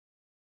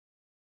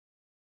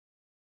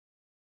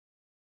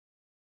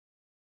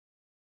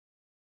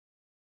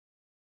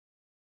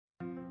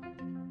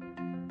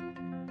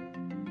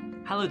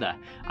Hello there,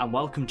 and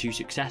welcome to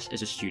Success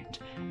as a Student,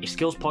 a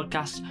skills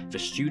podcast for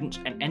students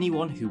and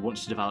anyone who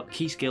wants to develop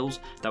key skills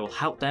that will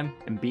help them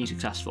in being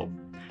successful.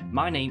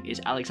 My name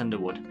is Alexander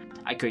Wood.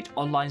 I create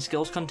online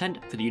skills content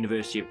for the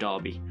University of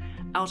Derby.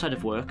 Outside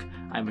of work,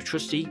 I am a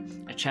trustee,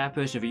 a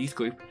chairperson of a youth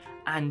group,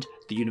 and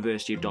the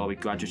University of Derby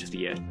Graduate of the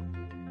Year.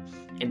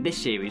 In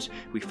this series,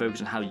 we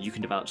focus on how you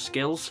can develop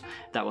skills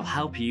that will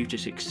help you to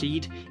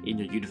succeed in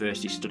your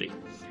university study,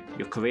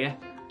 your career,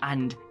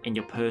 and in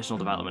your personal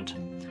development,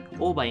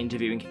 all by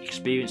interviewing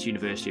experienced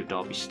University of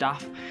Derby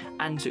staff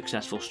and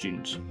successful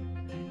students.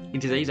 In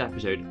today's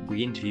episode,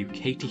 we interview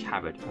Katie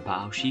Harrod about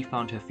how she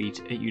found her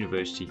feet at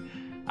university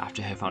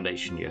after her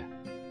foundation year.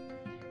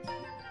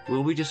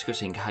 We'll be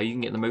discussing how you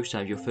can get the most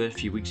out of your first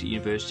few weeks at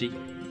university,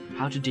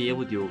 how to deal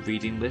with your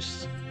reading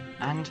lists,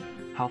 and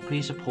how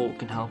peer support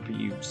can help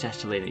you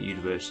settle in at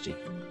university.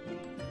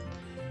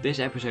 This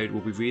episode will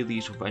be really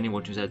useful for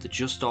anyone who's either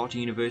just starting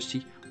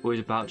university or is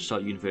about to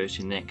start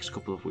university in the next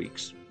couple of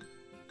weeks.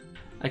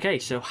 Okay,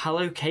 so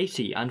hello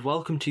Katie, and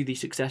welcome to the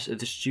Success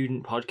as a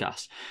Student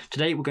podcast.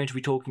 Today we're going to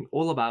be talking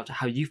all about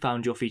how you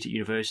found your feet at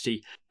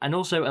university, and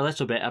also a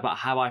little bit about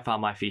how I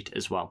found my feet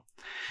as well.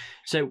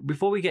 So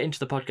before we get into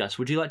the podcast,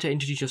 would you like to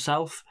introduce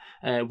yourself,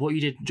 what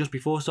you did just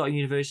before starting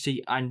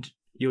university, and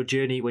your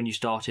journey when you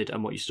started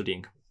and what you're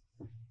studying?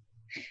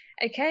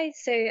 Okay,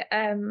 so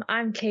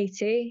I'm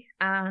Katie,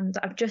 and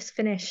I've just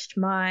finished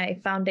my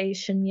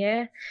foundation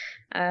year,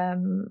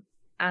 and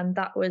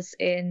that was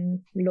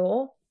in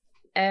law.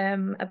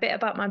 A bit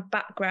about my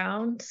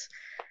background.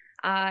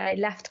 I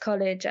left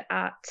college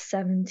at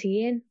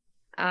 17.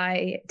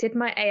 I did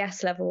my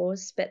AS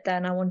levels, but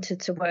then I wanted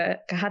to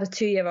work. I had a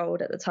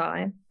 2-year-old at the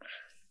time,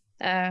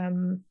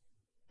 and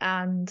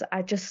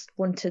I just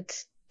wanted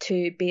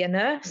to be a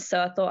nurse,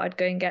 so I thought I'd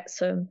go and get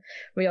some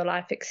real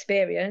life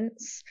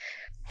experience.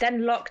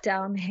 Then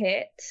lockdown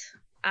hit,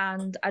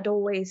 and I'd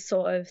always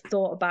sort of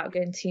thought about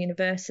going to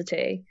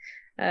university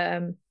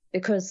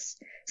because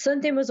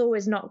something was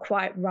always not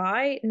quite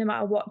right. No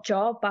matter what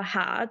job I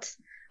had,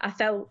 I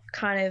felt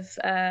kind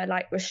of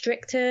like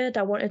restricted.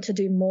 I wanted to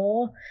do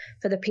more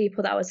for the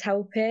people that I was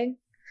helping.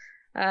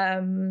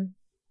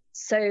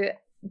 So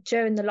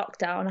during the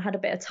lockdown, I had a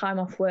bit of time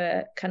off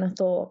work, and I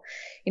thought,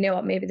 you know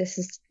what, maybe this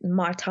is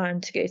my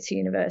time to go to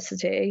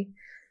university.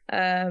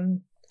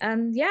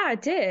 And yeah, I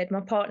did.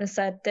 My partner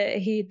said that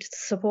he'd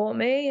support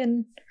me,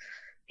 and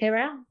here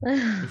I am.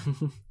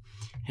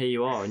 Here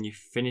you are, and you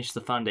finished the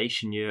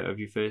foundation year of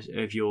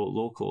your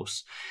law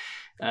course.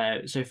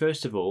 So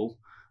first of all,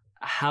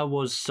 how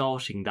was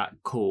starting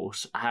that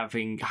course,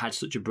 having had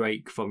such a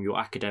break from your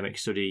academic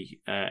study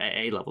at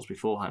A levels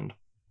beforehand?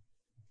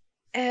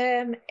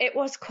 It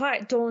was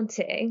quite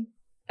daunting.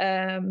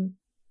 I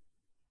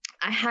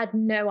had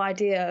no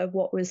idea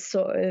what was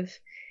sort of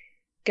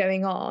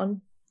going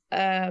on.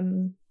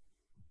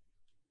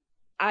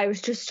 I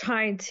was just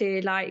trying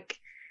to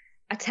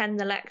attend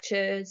the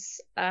lectures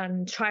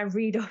and try and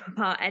read up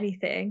about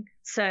anything.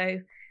 So,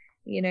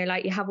 you know,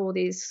 you have all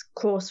these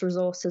course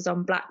resources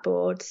on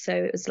Blackboard. So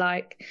it was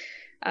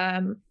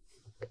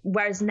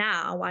whereas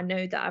now I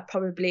know that I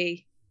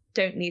probably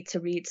don't need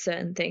to read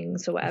certain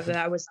things or whatever.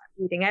 I was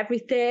reading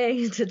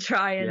everything to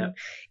try and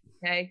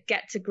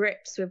get to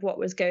grips with what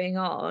was going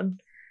on.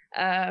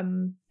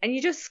 And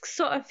you just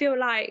sort of feel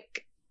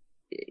like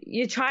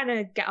you're trying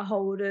to get a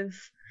hold of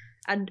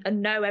and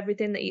know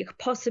everything that you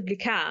possibly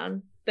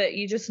can, but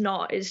you're just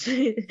not.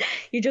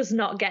 You're just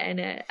not getting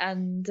it.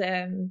 And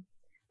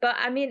but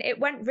I mean, it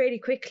went really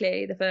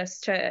quickly the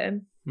first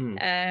term.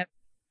 But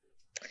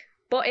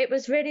it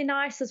was really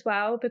nice as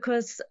well,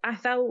 because I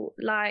felt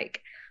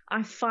like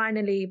I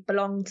finally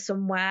belonged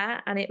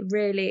somewhere, and it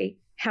really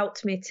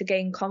helped me to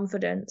gain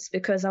confidence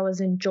because I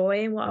was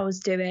enjoying what I was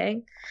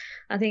doing.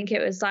 I think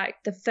it was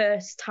the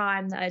first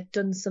time that I'd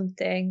done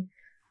something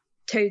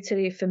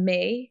totally for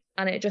me,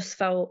 and it just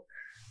felt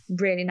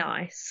really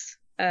nice.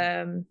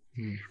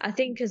 I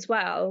think as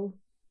well,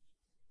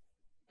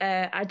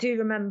 I do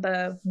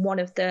remember one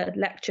of the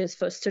lectures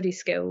for study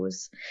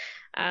skills,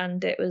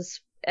 and it was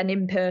an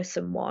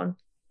in-person one.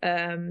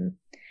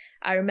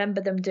 I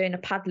remember them doing a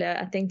Padlet.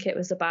 I think it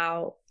was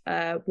about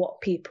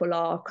what people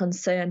are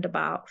concerned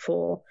about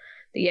for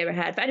the year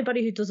ahead. For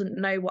anybody who doesn't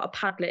know what a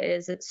Padlet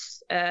is,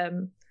 it's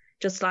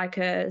just like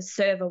a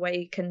server where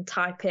you can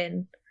type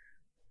in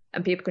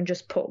and people can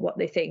just put what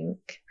they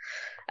think.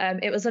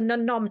 It was an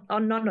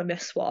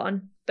anonymous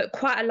one, but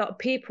quite a lot of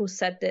people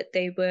said that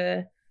they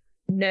were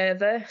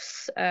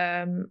nervous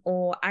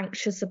or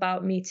anxious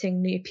about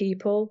meeting new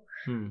people,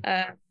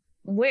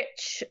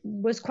 which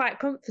was quite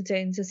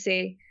comforting to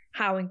see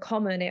how in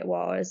common it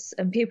was.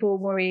 And people were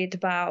worried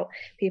about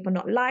people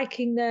not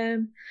liking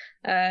them.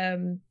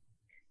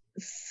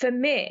 For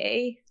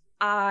me,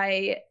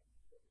 I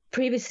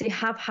previously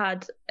have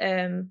had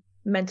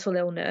mental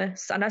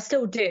illness, and I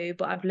still do,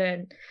 but I've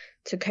learned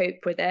to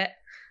cope with it.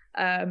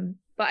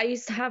 But I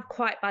used to have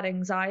quite bad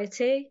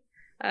anxiety.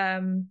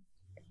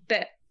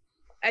 But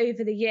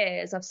over the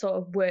years, I've sort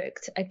of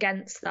worked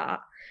against that.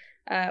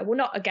 Well,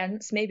 not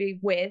against, maybe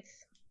with.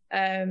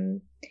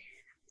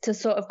 to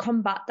sort of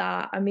combat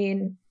that, I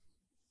mean,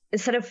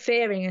 instead of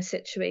fearing a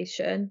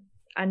situation,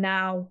 I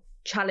now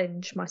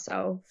challenge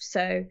myself.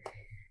 So,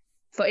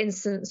 for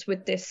instance,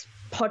 with this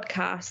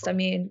podcast, I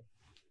mean,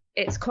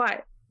 it's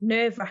quite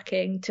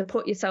nerve-wracking to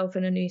put yourself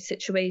in a new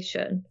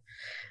situation.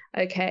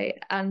 Okay.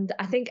 And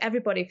I think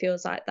everybody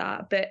feels like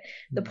that. But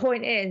the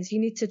point is, you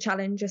need to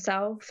challenge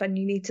yourself and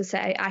you need to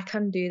say, I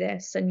can do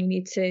this. And you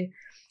need to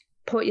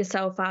put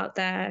yourself out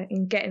there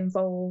and get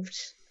involved.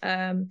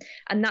 And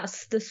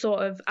that's the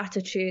sort of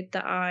attitude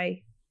that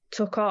I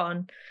took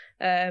on.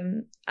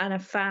 And I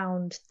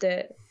found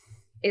that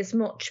it's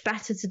much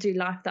better to do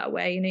life that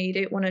way. You know, you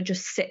don't want to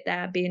just sit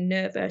there being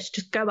nervous.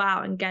 Just go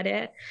out and get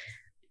it.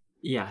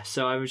 Yeah,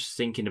 so I was just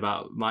thinking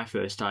about my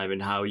first time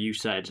and how you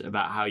said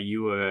about how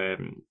you were,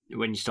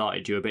 when you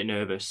started, you were a bit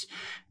nervous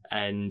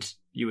and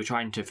you were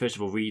trying to, first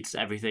of all, read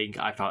everything.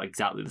 I felt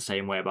exactly the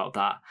same way about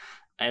that.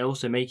 And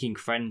also making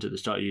friends at the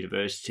start of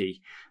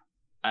university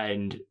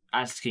and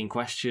asking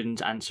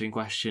questions, answering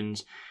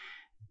questions.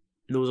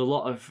 There was a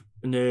lot of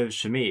nerves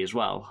for me as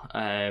well.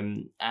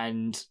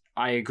 And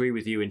I agree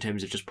with you in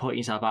terms of just putting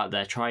yourself out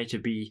there, try to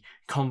be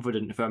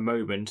confident for a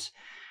moment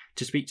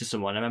to speak to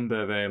someone. I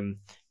remember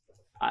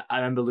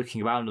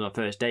looking around on the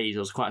first days, there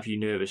was quite a few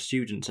nervous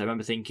students. I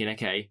remember thinking,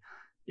 okay,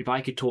 if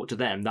I could talk to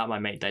them, that might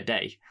make their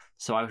day.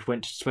 So I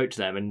spoke to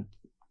them, and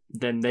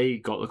then they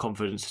got the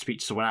confidence to speak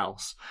to someone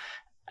else.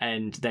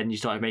 And then you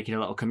started making a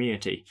little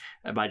community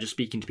by just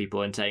speaking to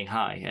people and saying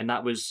hi. And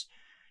that was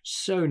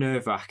so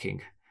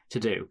nerve-wracking to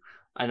do.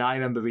 And I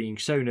remember being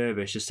so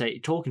nervous just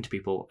talking to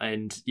people.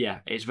 And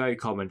yeah, it's very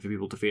common for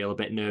people to feel a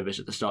bit nervous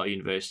at the start of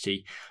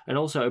university and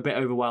also a bit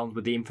overwhelmed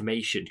with the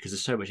information because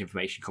there's so much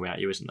information coming at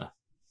you, isn't there?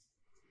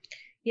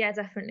 Yeah,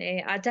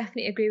 definitely. I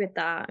definitely agree with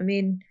that. I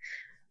mean,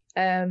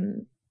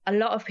 a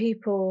lot of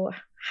people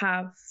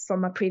have,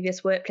 from my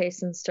previous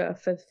workplace and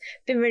stuff, have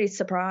been really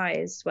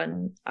surprised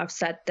when I've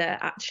said that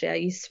actually I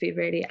used to be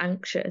really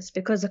anxious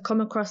because I come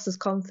across as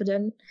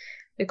confident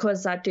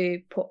because I do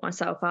put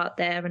myself out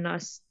there and I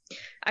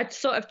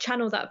sort of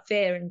channel that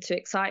fear into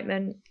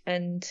excitement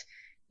and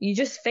you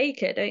just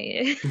fake it, don't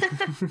you?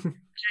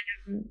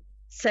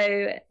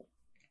 So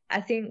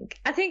I think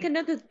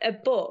a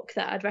book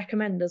that I'd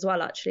recommend as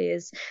well actually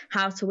is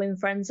How to Win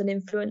Friends and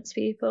Influence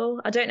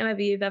People. I don't know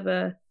whether you've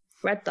ever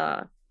read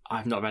that.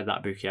 I've not read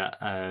that book yet,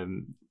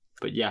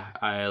 but yeah,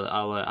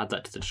 I'll add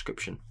that to the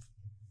description.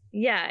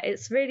 Yeah,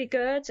 it's really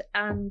good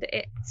and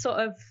it sort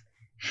of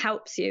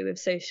helps you with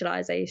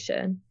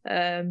socialization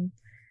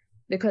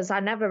because I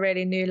never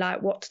really knew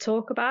like what to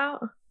talk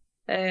about,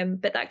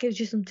 but that gives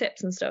you some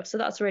tips and stuff, so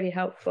that's really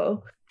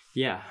helpful.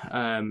 Yeah,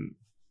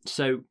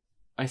 so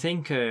I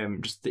think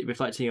just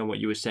reflecting on what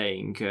you were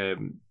saying,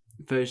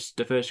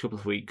 the first couple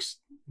of weeks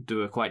they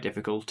were quite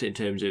difficult in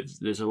terms of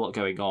there's a lot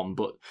going on,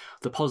 but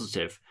the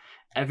positive,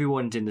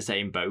 everyone's in the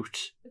same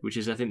boat, which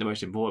is I think the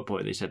most important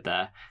point they said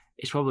there.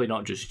 It's probably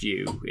not just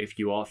you if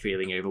you are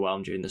feeling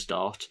overwhelmed during the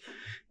start.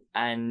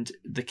 And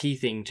the key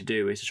thing to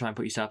do is to try and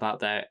put yourself out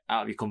there,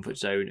 out of your comfort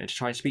zone, and to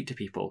try and speak to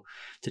people,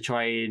 to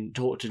try and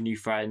talk to new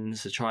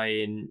friends, to try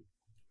and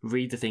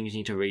read the things you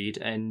need to read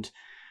and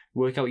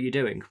work out what you're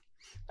doing.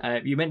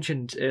 You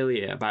mentioned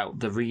earlier about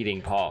the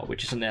reading part,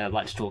 which is something I'd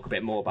like to talk a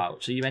bit more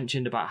about. So you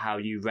mentioned about how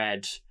you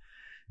read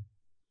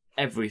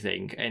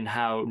everything and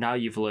how now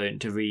you've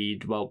learned to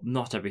read, well,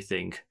 not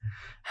everything.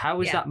 How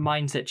has that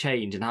mindset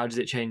changed and how does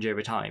it change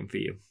over time for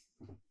you?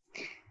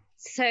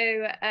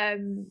 So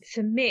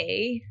for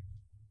me,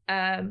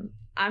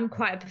 I'm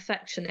quite a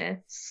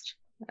perfectionist.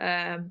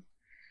 I'm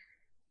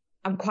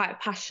quite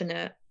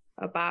passionate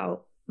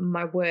about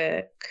my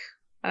work.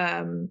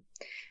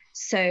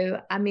 So,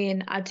 I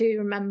mean, I do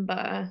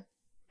remember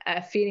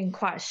feeling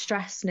quite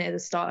stressed near the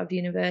start of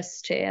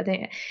university. I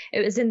think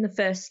it was in the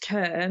first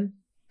term.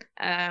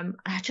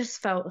 I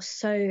just felt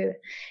so,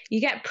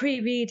 you get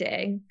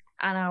pre-reading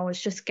and I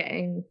was just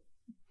getting,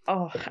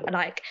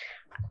 like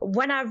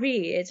when I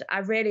read, I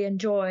really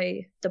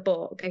enjoy the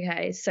book.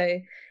 Okay. So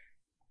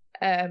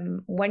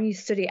when you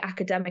study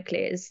academically,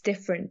 it's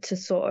different to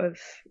sort of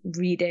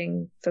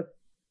reading for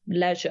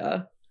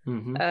leisure.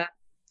 Mm-hmm.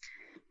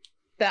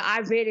 But I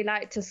really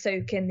like to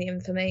soak in the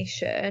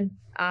information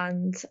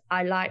and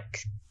I like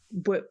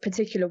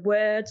particular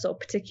words or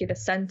particular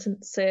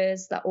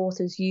sentences that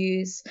authors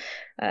use,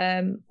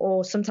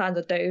 or sometimes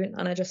I don't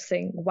and I just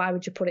think, why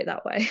would you put it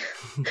that way?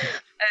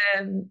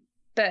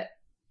 But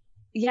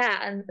yeah,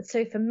 and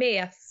so for me,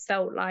 I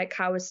felt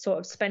like I was sort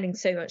of spending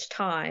so much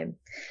time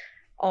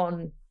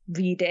on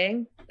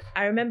reading.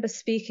 I remember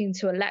speaking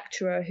to a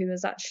lecturer who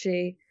was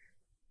actually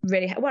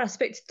really, well, I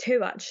spoke to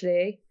two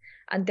actually,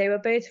 and they were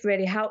both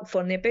really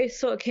helpful and they both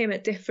sort of came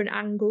at different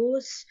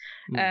angles,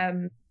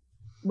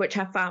 which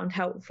I found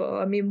helpful.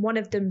 I mean, one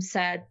of them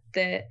said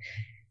that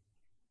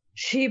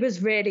she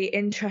was really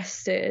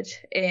interested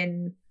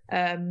in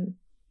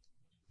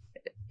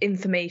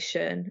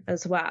information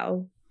as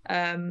well.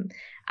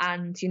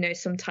 And, you know,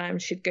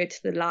 sometimes she'd go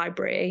to the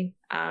library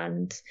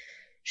and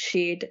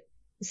she'd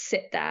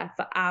sit there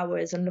for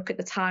hours and look at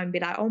the time and be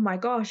like, oh my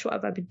gosh, what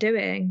have I been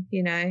doing?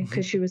 You know,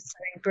 because she was so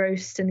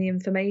engrossed in the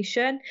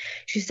information.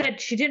 She said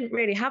she didn't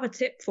really have a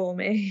tip for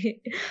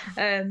me,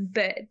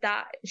 but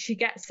that she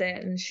gets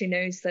it and she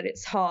knows that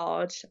it's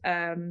hard.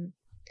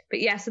 But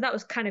yeah, so that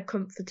was kind of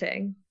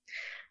comforting.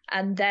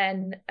 And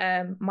then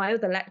my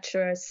other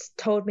lecturers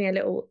told me a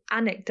little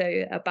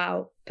anecdote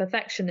about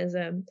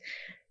perfectionism.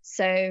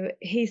 So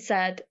he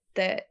said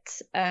that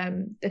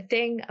the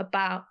thing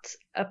about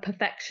a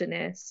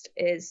perfectionist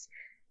is,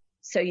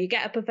 so you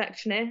get a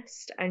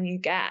perfectionist and you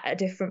get a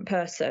different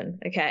person,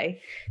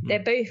 okay? They're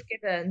both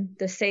given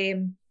the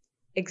same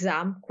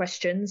exam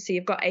questions. So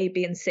you've got A,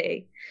 B, and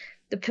C.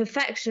 The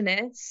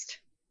perfectionist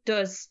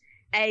does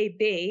A,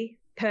 B,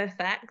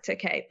 perfect,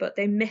 okay, but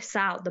they miss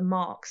out the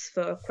marks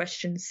for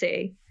question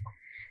C.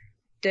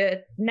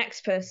 The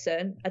next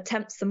person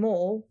attempts them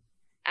all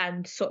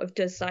and sort of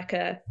does like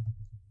a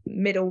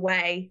middle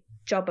way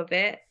job of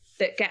it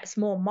that gets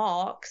more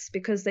marks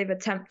because they've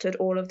attempted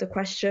all of the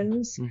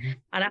questions.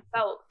 And I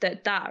felt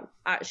that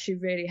actually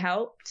really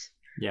helped.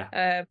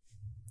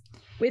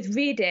 With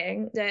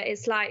reading,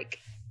 it's like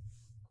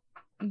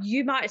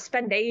you might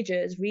spend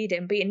ages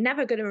reading, but you're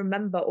never going to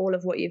remember all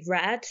of what you've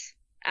read.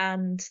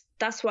 And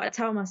that's what I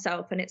tell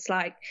myself. And it's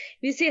like,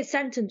 if you see a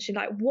sentence, you're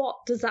like,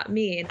 what does that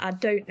mean? I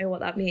don't know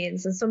what that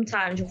means. And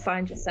sometimes you'll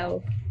find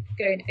yourself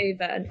going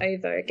over and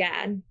over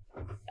again.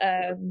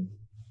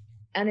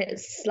 And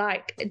it's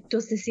like,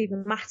 does this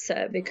even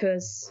matter?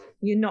 Because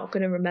you're not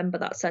going to remember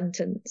that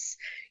sentence.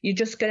 You're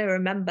just going to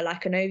remember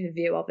like an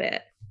overview of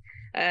it.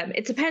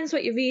 It depends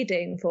what you're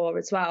reading for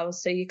as well.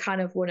 So you kind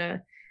of want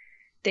to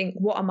think,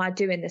 what am I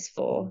doing this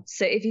for?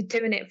 So if you're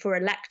doing it for a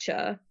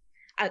lecture,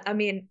 I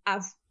mean,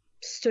 I've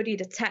studied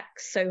a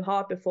text so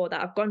hard before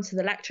that I've gone to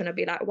the lecture and I'd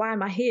be like, why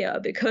am I here?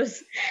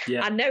 Because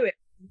I know it.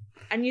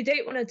 And you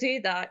don't want to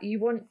do that. You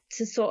want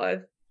to sort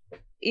of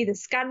either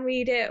scan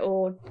read it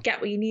or get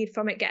what you need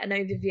from it, get an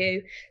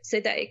overview so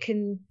that it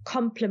can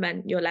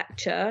complement your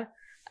lecture,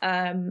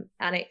 and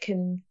it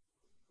can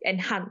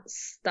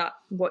enhance that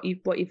what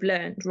you've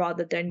learned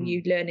rather than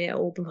you learning it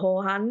all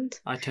beforehand.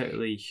 I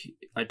totally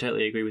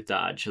agree with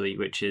that, actually,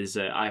 which is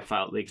I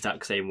felt the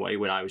exact same way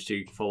when I was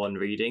doing full-on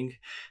reading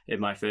in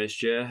my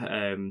first year.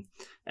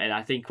 And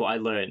I think what I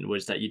learned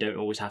was that you don't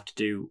always have to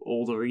do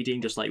all the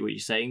reading, just like what you're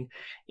saying.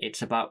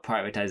 It's about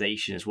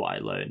prioritization is what I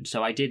learned.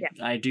 So I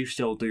do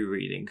still do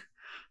reading,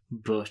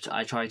 but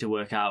I try to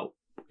work out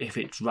if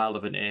it's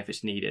relevant and if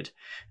it's needed.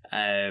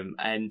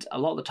 And a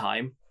lot of the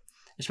time,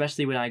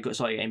 especially when I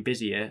started getting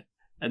busier,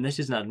 and this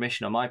is an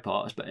admission on my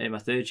part, but in my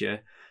third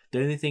year,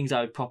 the only things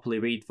I would properly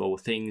read for were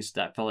things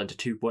that fell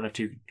into one of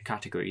two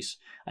categories.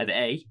 Either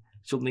A,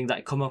 something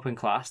that come up in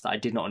class that I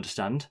did not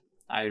understand,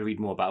 I would read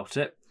more about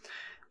it,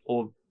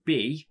 or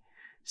B,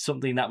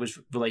 something that was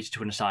related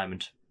to an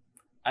assignment.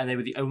 And they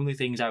were the only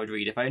things I would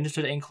read. If I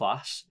understood it in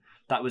class,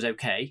 that was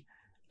okay,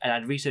 and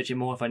I'd research it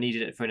more if I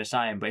needed it for an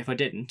assignment, but if I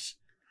didn't,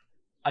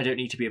 I don't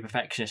need to be a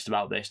perfectionist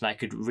about this, and I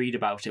could read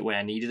about it when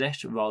I needed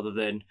it, rather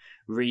than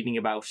reading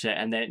about it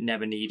and then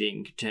never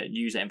needing to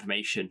use that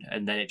information,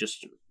 and then it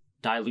just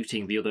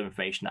diluting the other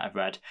information that I've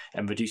read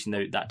and reducing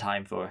that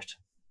time for it.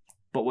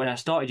 But when I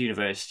started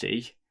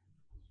university,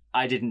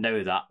 I didn't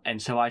know that,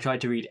 and so I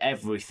tried to read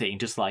everything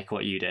just like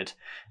what you did,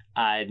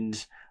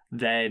 and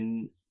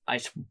then I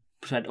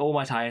spent all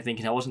my time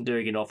thinking I wasn't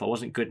doing enough, I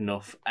wasn't good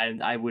enough,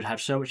 and I would have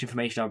so much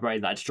information on my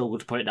brain that I'd struggle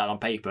to put it down on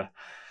paper,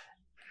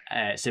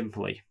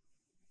 simply.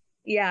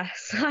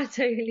 Yes, I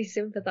totally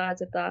sympathise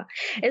with that.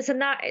 It's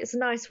a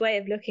nice way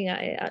of looking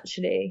at it,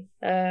 actually.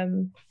 I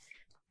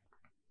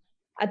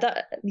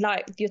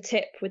like your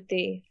tip with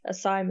the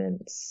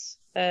assignments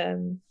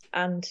and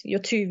your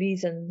 2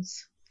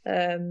 reasons.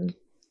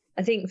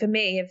 I think for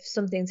me, if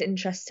something's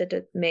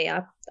interested me,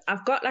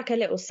 I've got like a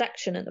little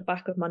section at the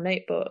back of my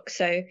notebook.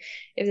 So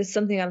if there's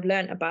something I've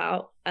learnt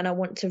about and I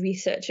want to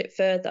research it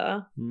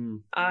further,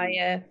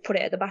 I put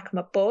it at the back of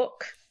my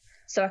book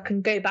so I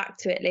can go back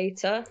to it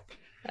later.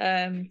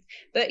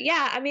 But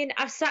yeah, I mean,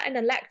 I sat in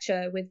a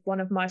lecture with one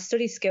of my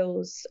study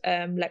skills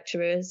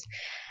lecturers,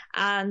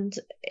 and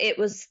it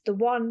was the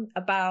one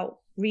about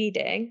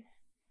reading,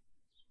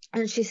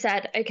 and she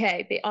said,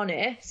 okay, be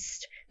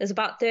honest, there's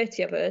about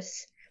 30 of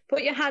us,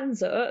 put your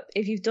hands up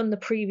if you've done the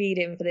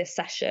pre-reading for this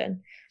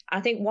session.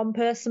 I think one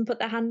person put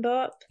their hand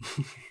up.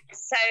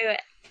 So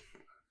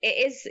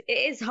it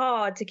is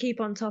hard to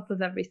keep on top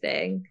of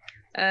everything.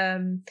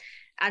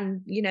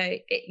 And, you know,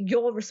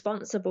 you're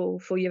responsible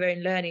for your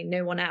own learning,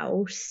 no one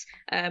else.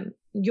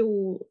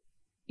 You'll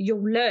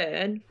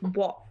learn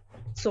what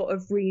sort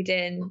of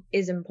reading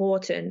is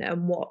important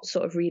and what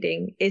sort of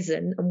reading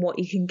isn't, and what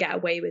you can get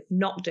away with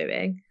not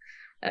doing.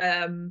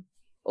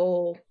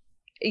 Or,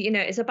 you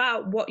know, it's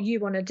about what you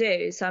want to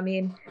do. So, I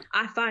mean,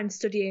 I find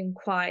studying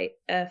quite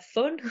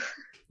fun,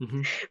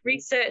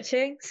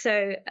 researching.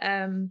 So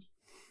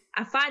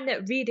I find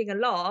that reading a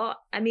lot,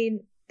 I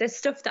mean, there's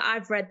stuff that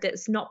I've read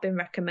that's not been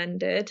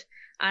recommended,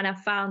 and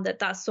I've found that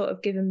that's sort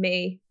of given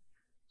me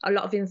a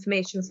lot of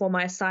information for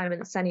my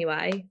assignments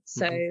anyway.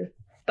 So,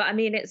 but But I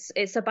mean,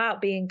 it's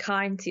about being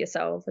kind to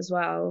yourself as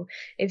well.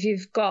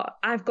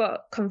 I've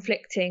got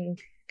conflicting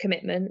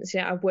commitments.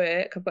 I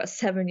work. I've got a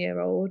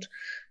 7-year-old.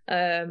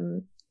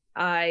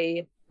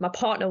 My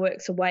partner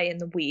works away in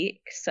the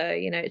week, so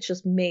it's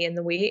just me in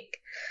the week,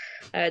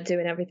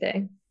 doing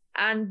everything.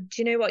 And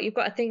do you know what? You've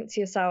got to think to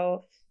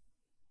yourself,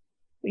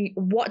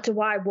 what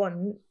do I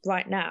want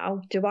right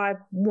now? Do I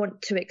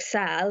want to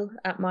excel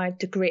at my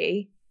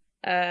degree?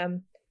 I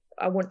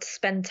want to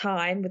spend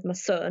time with my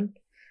son,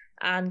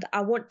 and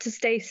I want to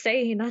stay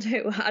sane.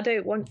 I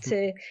don't want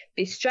to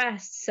be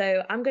stressed.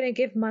 So I'm going to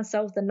give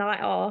myself the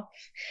night off,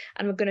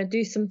 and I'm going to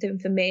do something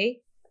for me.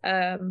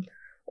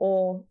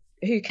 Or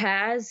who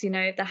cares?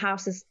 If the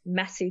house is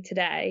messy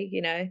today,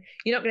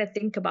 you're not going to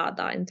think about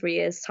that in 3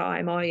 years'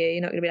 time, are you?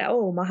 You're not going to be like,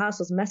 oh, my house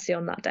was messy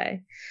on that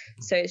day.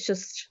 So it's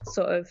just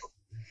sort of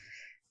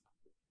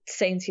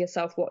saying to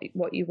yourself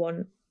what you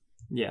want.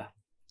 Yeah,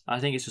 I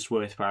think it's just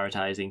worth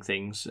prioritizing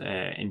things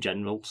in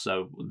general.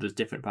 So there's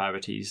different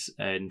priorities,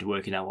 and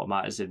working out what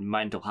matters. And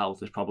mental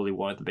health is probably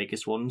one of the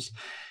biggest ones,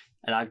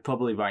 and I'd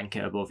probably rank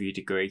it above your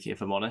degree,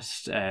 if I'm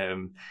honest.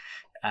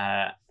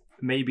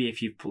 Maybe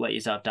if you let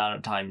yourself down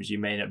at times, you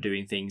may end up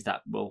doing things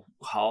that will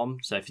harm.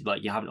 So if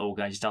you haven't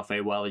organised yourself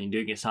very well and you're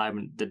doing an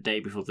assignment the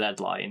day before the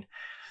deadline,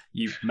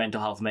 your mental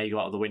health may go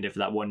out of the window for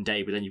that one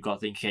day, but then you've got to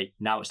think, okay,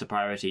 now it's the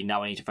priority,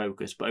 now I need to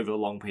focus. But over a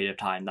long period of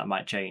time, that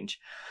might change.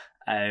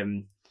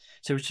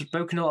 So we've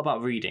spoken a lot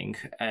about reading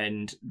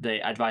and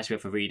the advice we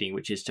have for reading,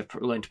 which is to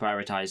learn to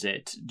prioritise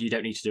it. You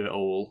don't need to do it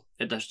all.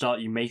 At the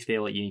start, you may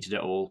feel like you need to do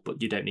it all, but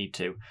you don't need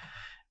to.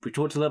 We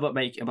talked a little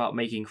bit about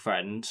making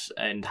friends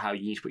and how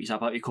you need to put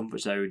yourself out of your comfort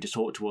zone to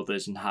talk to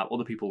others and how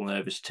other people are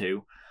nervous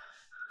too.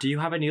 Do you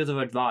have any other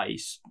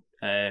advice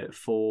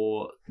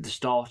for the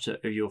start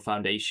of your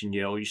foundation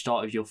year or you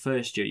start of your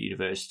first year at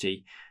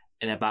university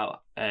and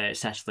about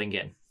settling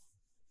in?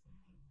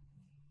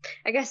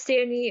 I guess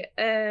the only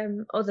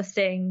other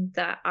thing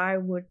that I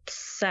would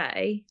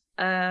say,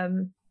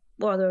 there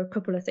are a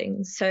couple of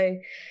things. So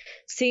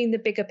seeing the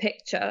bigger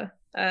picture.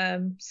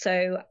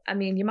 So, I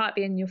mean, you might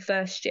be in your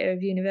first year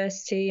of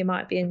university, you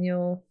might be in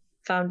your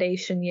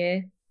foundation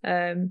year,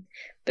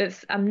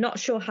 but I'm not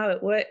sure how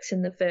it works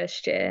in the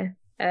first year.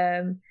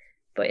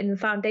 But in the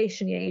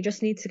foundation year, you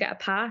just need to get a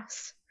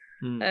pass.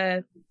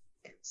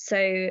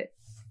 So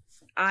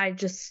I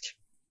just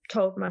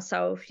told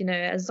myself,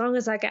 as long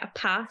as I get a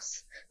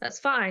pass, that's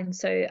fine.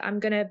 So I'm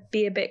going to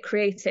be a bit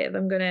creative.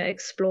 I'm going to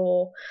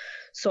explore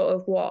sort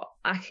of what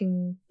I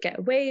can get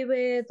away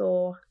with,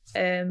 or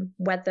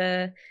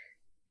whether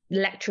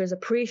lecturers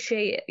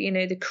appreciate,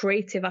 the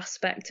creative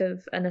aspect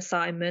of an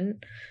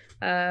assignment,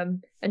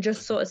 and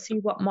just sort of see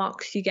what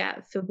marks you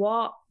get for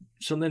what.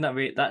 Something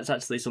that's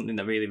actually something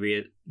that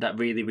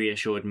really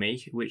reassured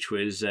me, which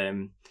was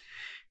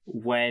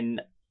when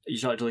you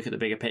start to look at the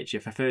bigger picture.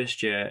 For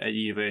first year at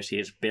university,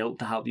 it's built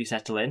to help you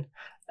settle in,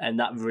 and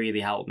that really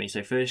helped me.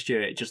 So first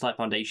year, just like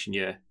foundation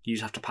year, you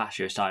just have to pass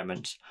your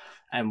assignments,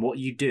 and what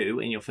you do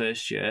in your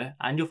first year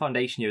and your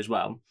foundation year as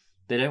well,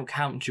 they don't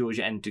count towards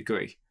your end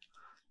degree.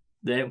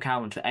 They don't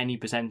count for any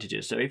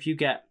percentages. So if you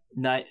get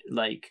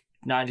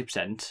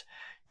 90%,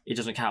 it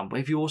doesn't count.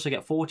 But if you also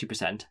get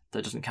 40%,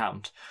 that doesn't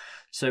count.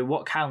 So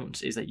what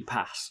counts is that you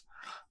pass,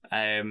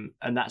 and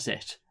that's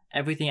it.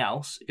 Everything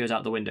else goes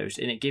out the windows,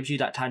 and it gives you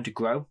that time to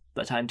grow,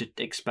 that time to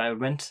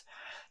experiment,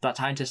 that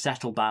time to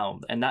settle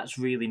down, and that's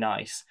really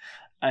nice.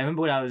 I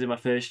remember when I was in my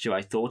first year,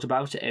 I thought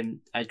about it, and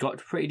I got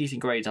pretty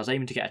decent grades. I was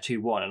aiming to get a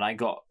 2-1, and I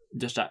got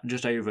just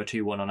over a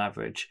 2-1 on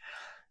average.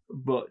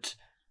 But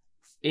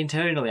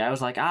internally, I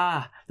was like,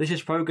 this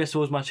is progress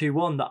towards my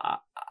 2-1 that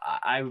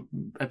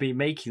I've been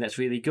making. That's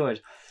really good.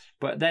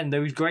 But then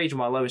those grades were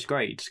my lowest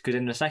grades, because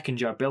in the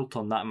second year I built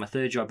on that, and my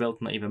third year I built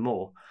on that even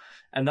more.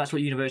 And that's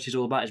what university is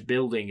all about, is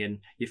building. And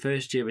your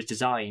first year is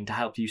designed to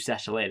help you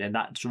settle in, and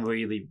that's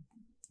really,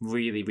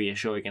 really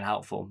reassuring and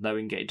helpful,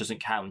 knowing it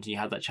doesn't count and you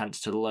have that chance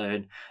to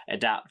learn,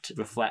 adapt,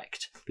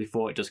 reflect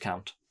before it does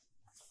count.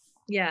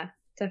 Yeah,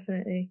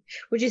 definitely.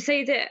 Would you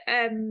say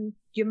that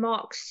your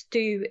marks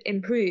do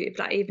improve,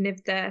 even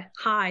if they're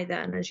high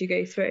then as you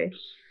go through?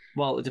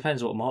 Well, it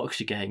depends what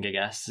marks you're getting, I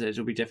guess. It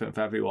will be different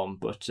for everyone,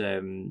 but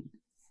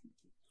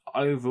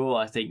overall,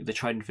 I think the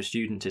trend for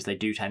students is they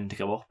do tend to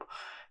go up.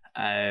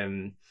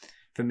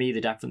 For me, they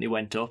definitely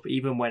went up.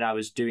 Even when I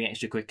was doing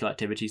extracurricular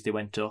activities, they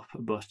went up.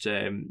 But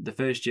the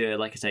first year,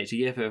 like I say, it's a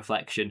year for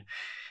reflection.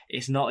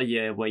 It's not a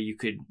year where you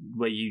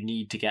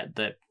need to get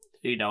the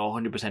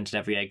 100% in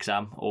every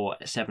exam or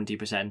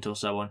 70% or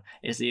so on.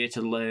 It's the year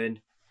to learn,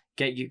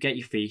 get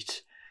your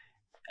feet,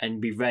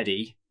 and be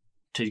ready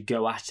to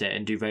go at it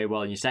and do very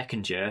well in your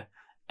second year,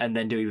 and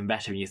then do even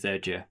better in your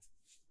third year.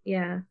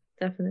 Yeah,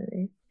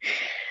 definitely.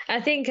 I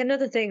think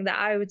another thing that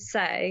I would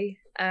say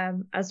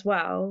as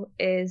well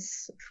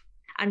is,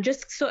 and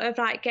just sort of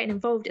getting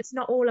involved, it's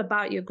not all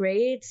about your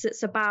grades,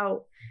 it's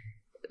about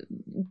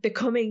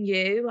becoming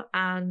you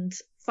and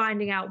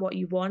finding out what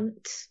you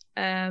want,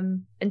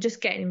 and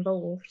just getting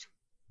involved.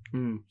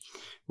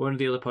 One of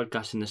the other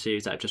podcasts in the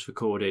series that I've just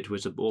recorded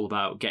was all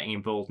about getting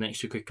involved in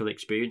extracurricular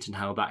experience and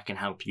how that can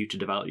help you to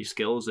develop your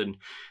skills. And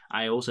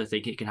I also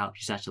think it can help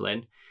you settle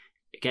in.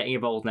 Getting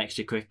involved in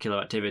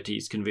extracurricular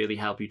activities can really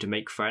help you to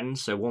make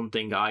friends. So one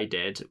thing I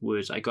did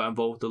was I got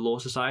involved with the Law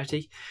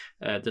Society.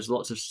 There's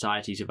lots of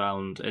societies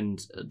around,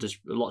 and there's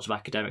lots of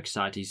academic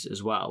societies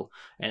as well.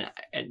 And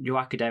your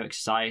academic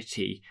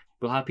society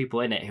will have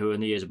people in it who are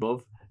in the years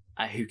above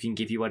who can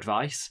give you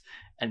advice,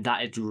 and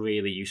that is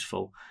really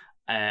useful.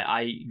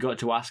 I got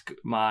to ask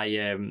my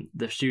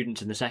the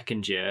students in the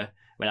second year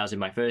when I was in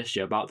my first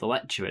year about the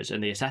lecturers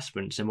and the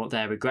assessments and what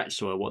their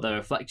regrets were, what their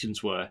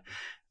reflections were.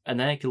 And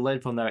then I could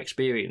learn from their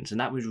experience, and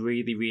that was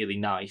really, really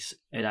nice.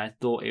 And I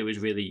thought it was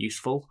really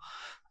useful.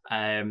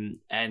 And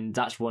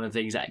that's one of the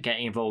things that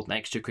getting involved in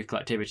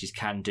extracurricular activities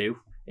can do,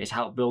 is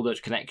help build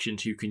those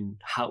connections who can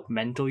help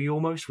mentor you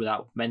almost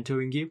without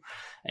mentoring you,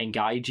 and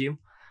guide you,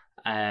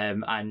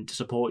 and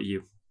support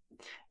you.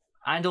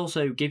 And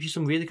also give you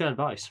some really good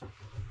advice.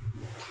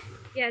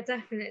 Yeah,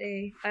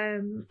 definitely.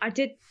 I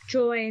did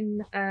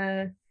join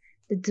the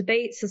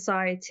debate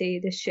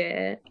society this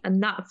year,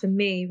 and that for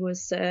me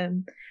was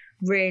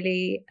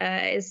really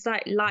it's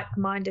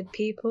like-minded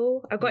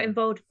people. I got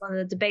involved in one of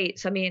the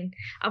debates. I mean,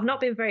 I've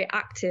not been very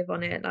active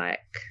on it like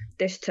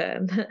this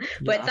term,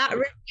 but that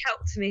really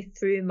helped me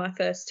through my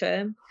first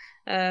term,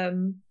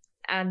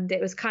 and it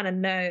was kind of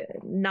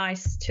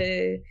nice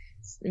to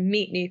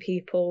meet new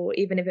people,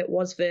 even if it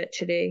was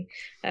virtually.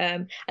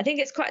 I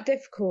think it's quite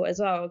difficult as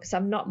well because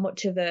I'm not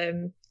much of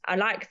I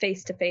like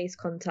face-to-face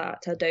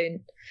contact.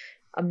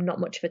 I'm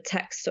not much of a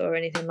texter or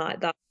anything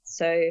like that.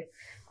 So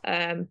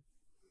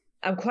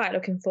I'm quite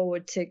looking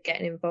forward to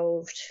getting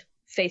involved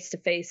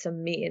face-to-face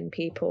and meeting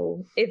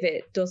people if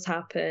it does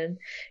happen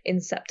in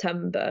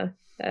September.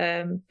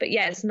 But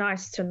yeah, it's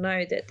nice to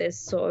know that there's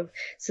sort of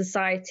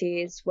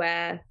societies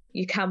where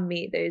you can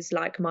meet those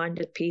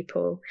like-minded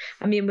people.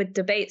 I mean, with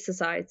Debate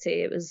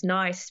Society, it was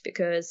nice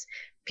because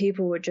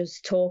people were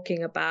just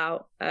talking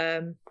about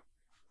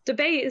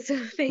debates,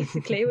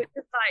 basically, which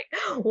is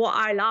like what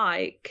I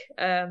like.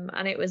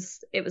 And it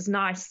was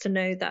nice to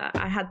know that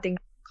I had things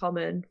in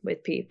common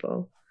with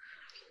people.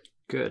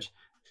 Good.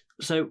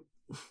 So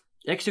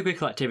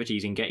extracurricular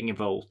activities and getting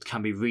involved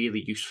can be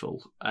really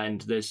useful,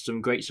 and there's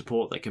some great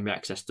support that can be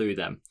accessed through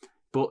them.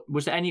 But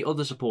was there any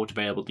other support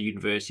available at the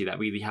university that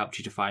really helped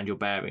you to find your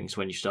bearings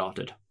when you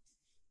started?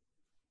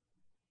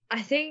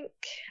 I think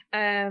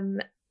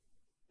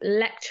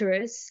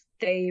lecturers,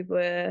 they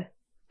were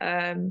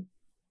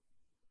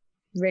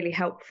really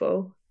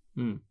helpful.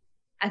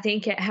 I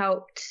think it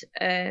helped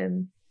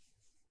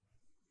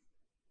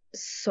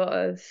sort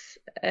of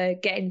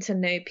getting to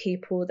know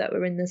people that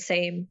were in the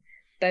same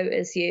boat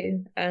as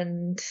you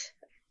and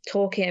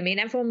talking. I mean,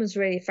 everyone was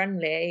really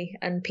friendly,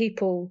 and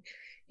people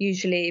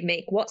usually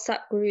make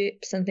WhatsApp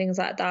groups and things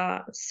like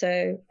that.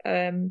 So,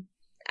 and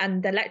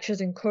the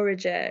lecturers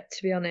encourage it,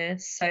 to be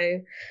honest.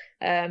 So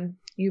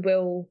you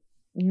will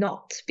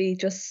not be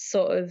just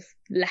sort of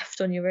left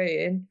on your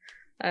own.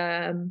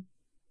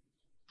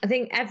 I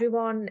think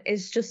everyone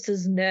is just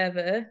as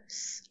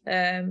nervous.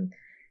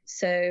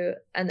 So,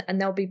 and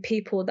there'll be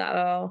people that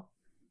are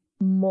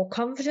more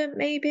confident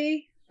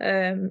maybe,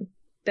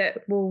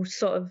 that will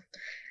sort of,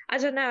 I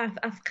don't know,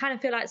 I kind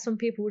of feel like some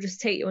people will just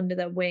take you under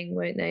their wing,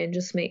 won't they, and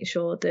just make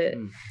sure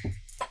that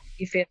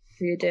you feel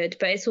included.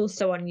 But it's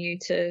also on you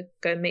to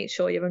go and make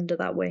sure you're under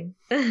that wing.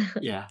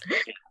 Yeah.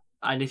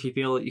 And if you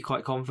feel that you're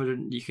quite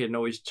confident, you can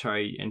always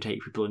try and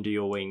take people under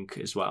your wing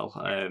as well.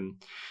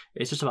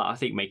 It's just about, I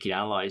think, making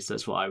allies.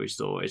 That's what I always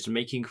thought. It's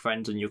making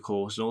friends in your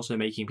course, and also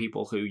making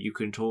people who you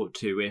can talk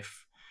to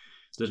if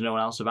there's no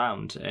one else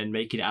around, and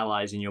making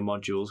allies in your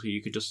modules who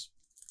you could just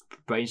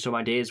brainstorm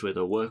ideas with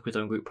or work with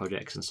on group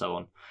projects and so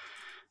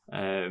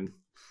on.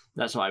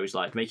 That's what I always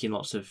liked, making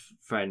lots of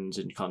friends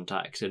and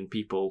contacts and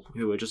people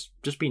who are just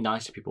being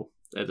nice to people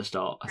at the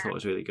start. I thought it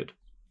was really good.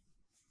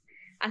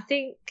 I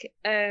think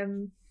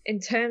in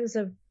terms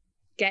of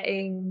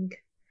getting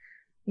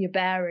your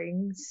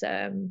bearings,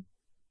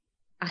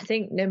 I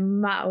think no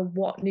matter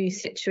what new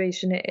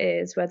situation it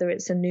is, whether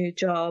it's a new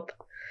job,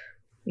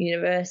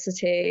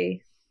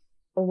 university,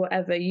 or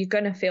whatever, you're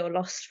going to feel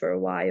lost for a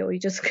while.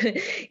 You've just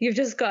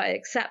got to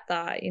accept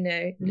that.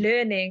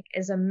 Learning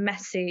is a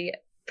messy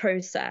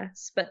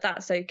process, but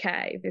that's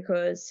okay,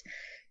 because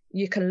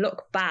you can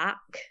look back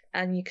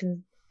and you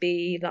can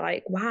be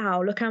like,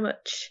 wow, look how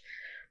much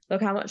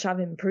I've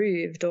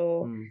improved,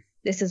 or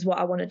this is what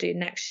I want to do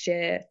next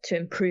year to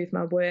improve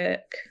my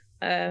work.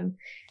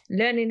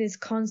 Learning is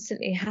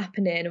constantly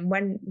happening, and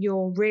when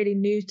you're really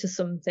new to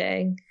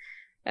something,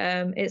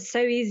 it's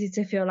so easy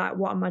to feel like,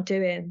 what am I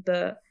doing?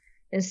 But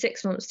in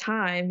 6 months'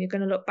 time, you're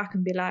going to look back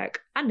and be like,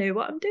 I know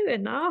what I'm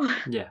doing now.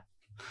 Yeah,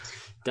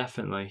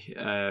 definitely.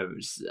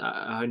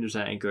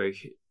 100%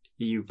 agree.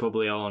 You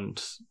probably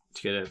aren't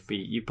going to be,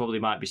 you probably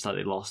might be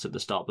slightly lost at the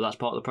start, but that's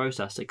part of the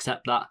process.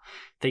 Accept that,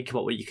 think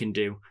about what you can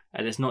do,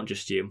 and it's not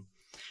just you.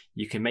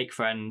 You can make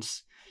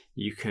friends,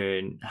 You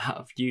can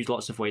use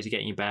lots of ways of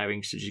getting your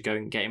bearings, such as go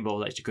and get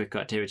involved in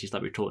extracurricular activities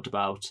like we talked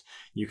about.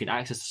 You can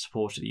access the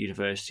support at the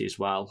university as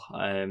well,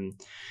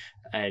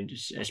 and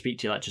speak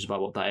to your lecturers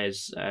about what that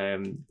is.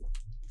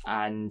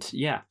 And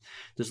yeah,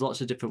 there's lots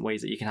of different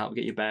ways that you can help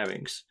get your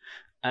bearings.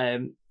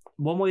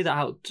 One way that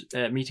helped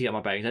me to get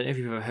my bearings, I don't know if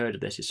you've ever heard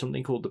of this, it's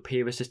something called the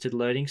Peer Assisted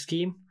Learning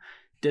Scheme.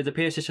 Did the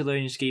Peer Assisted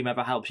Learning Scheme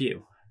ever help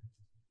you?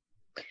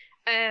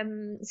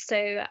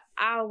 So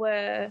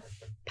our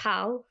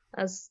PAL,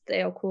 as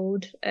they are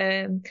called,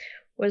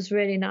 was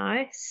really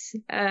nice.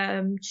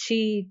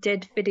 She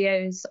did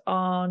videos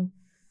on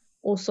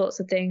all sorts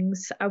of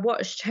things. I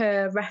watched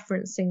her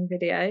referencing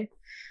video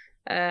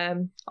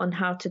on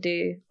how to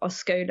do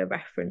Oscola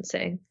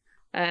referencing.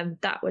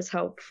 That was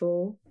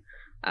helpful.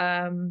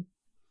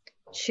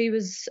 She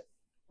was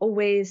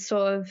always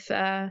sort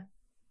of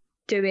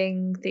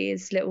doing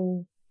these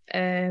little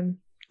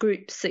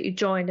groups that you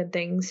join and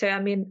things. So, I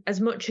mean, as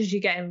much as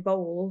you get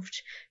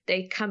involved,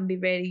 they can be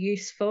really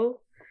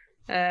useful.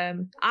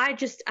 I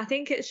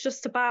think it's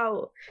just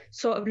about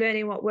sort of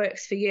learning what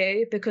works for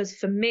you, because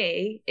for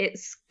me,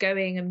 it's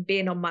going and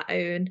being on my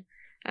own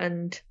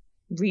and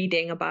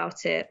reading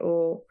about it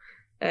or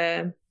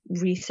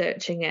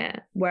researching it.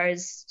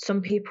 Whereas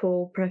some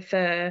people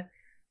prefer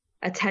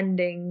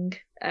attending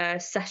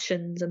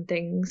sessions and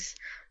things.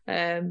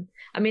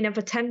 I mean, I've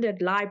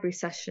attended library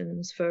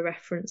sessions for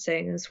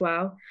referencing as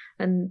well,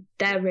 and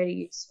they're really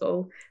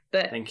useful.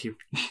 But thank you.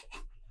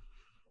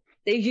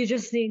 You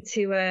just need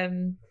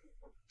to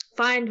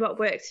find what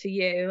works for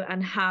you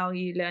and how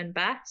you learn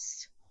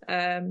best,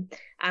 and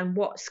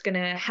what's going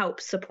to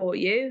help support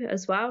you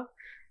as well.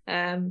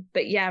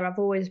 But yeah, I've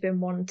always been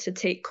one to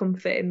take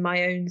comfort in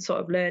my own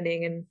sort of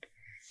learning,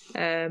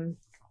 and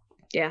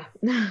yeah.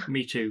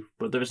 Me too,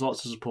 but there is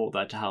lots of support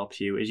there to help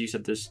you. As you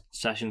said, there's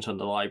sessions from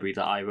the library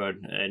that I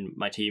run and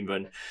my team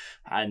run,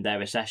 and there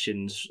are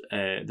sessions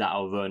that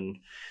I'll run,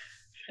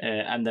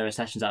 and there are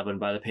sessions that are run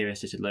by the Peer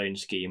Assisted Learning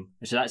Scheme.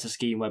 So that's a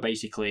scheme where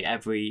basically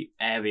every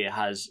area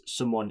has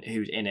someone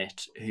who's in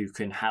it who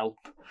can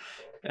help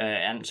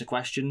answer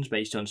questions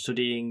based on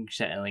studying,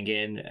 settling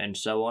in, and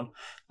so on.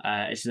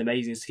 It's an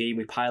amazing scheme.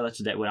 We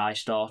piloted it when I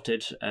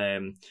started.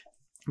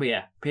 But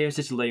yeah, peer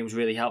assisted learning was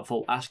really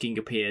helpful. Asking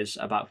your peers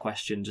about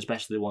questions,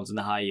 especially the ones in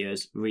the high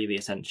years, really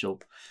essential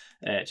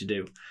to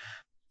do.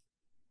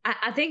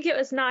 I think it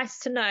was nice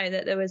to know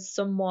that there was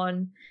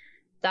someone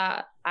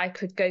that I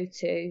could go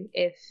to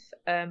if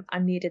I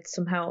needed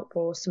some help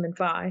or some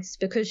advice,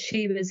 because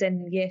she was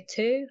in year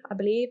 2, I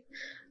believe.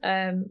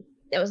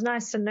 It was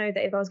nice to know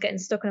that if I was getting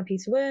stuck on a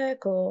piece of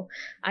work or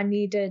I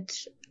needed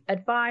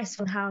advice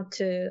on how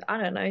to, I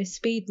don't know,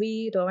 speed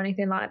read or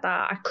anything like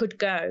that, I could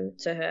go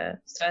to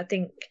her. So I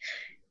think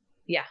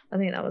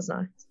that was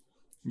nice.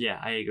 Yeah,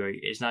 I agree.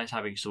 It's nice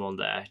having someone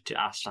there to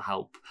ask for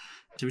help.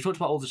 So we talked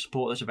about all the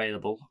support that's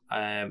available.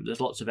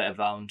 There's lots of it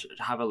around.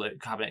 Have a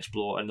look, have an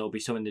explore, and there'll be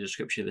some in the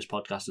description of this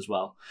podcast as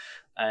well.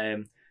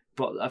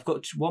 But I've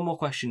got one more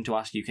question to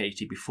ask you,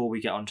 Katie, before we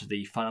get on to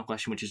the final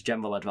question, which is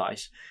general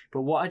advice.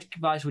 But what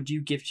advice would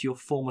you give to your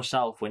former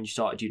self when you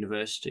started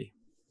university?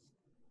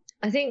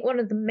 I think one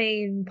of the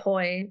main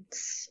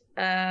points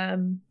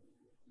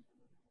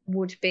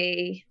would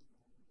be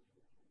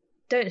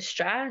don't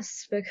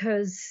stress,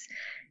 because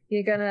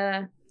you're going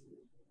to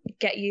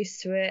get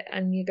used to it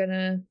and you're going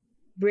to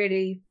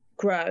really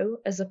grow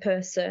as a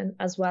person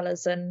as well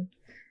as an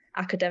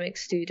academic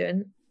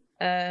student.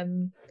 I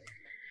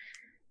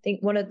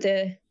think one of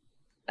the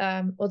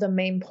other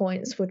main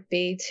points would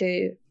be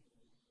to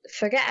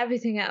forget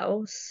everything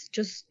else,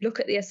 just look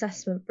at the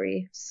assessment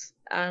briefs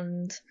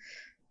and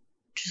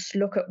just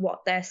look at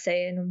what they're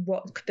saying and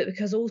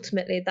because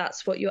ultimately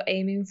that's what you're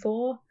aiming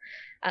for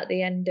at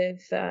the end of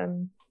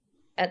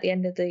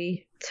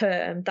the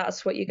term.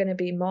 That's what you're going to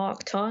be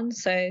marked on.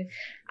 So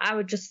I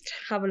would just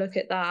have a look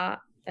at that,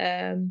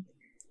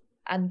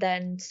 and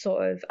then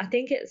sort of, I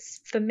think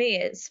for me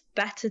it's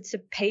better to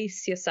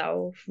pace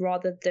yourself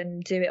rather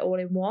than do it all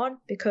in one,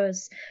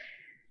 because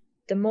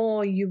the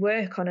more you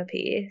work on a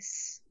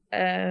piece,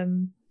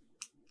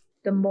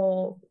 the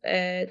more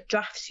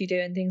drafts you do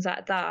and things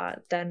like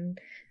that, then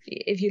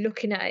if you're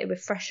looking at it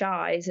with fresh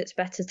eyes, it's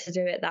better to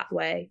do it that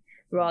way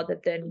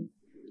rather than,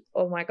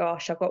 oh my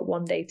gosh, I've got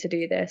one day to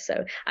do this.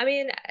 So, I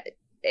mean,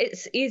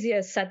 it's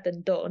easier said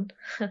than done,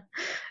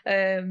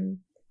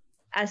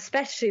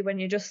 especially when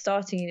you're just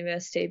starting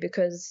university,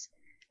 because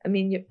I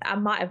mean, I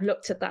might have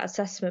looked at that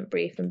assessment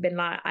brief and been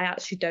like, I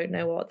actually don't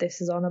know what this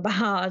is on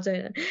about.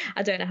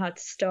 I don't know how to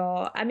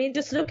start. I mean,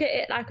 just look at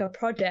it like a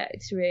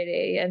project,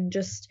 really, and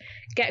just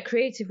get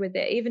creative with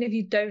it, even if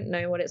you don't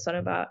know what it's on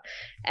about.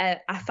 I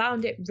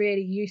found it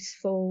really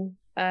useful.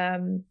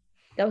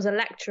 There was a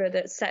lecturer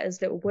that set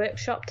us little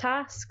workshop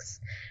tasks,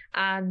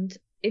 and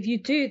if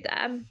you do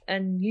them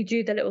and you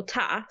do the little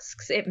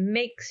tasks, it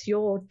makes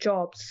your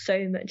job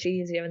so much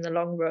easier in the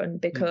long run,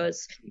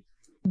 because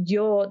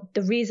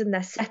the reason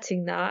they're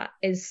setting that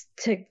is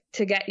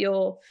to get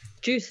your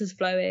juices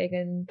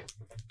flowing,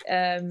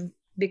 and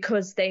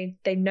because they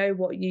know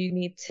what you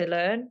need to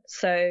learn.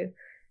 So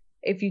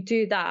if you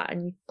do that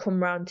and you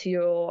come round to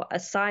your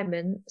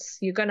assignments,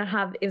 you're going to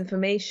have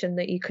information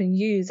that you can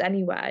use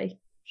anyway.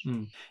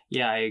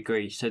 Yeah, I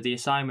agree. So the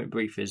assignment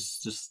brief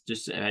is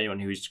just anyone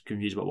who's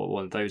confused about what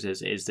one of those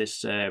is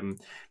this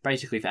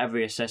basically for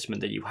every assessment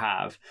that you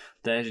have,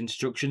 there's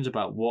instructions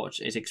about what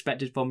is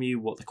expected from you,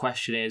 what the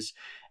question is,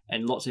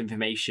 and lots of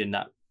information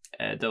that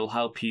will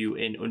help you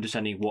in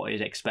understanding what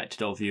is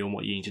expected of you and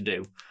what you need to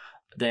do.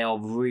 They are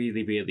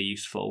really, really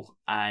useful,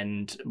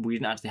 and we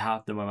didn't actually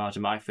have them when I was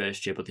in my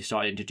first year, but they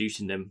started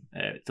introducing them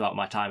throughout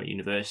my time at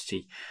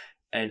university,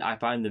 and I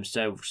found them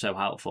so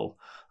helpful.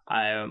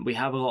 We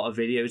have a lot of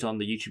videos on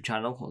the YouTube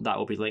channel that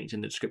will be linked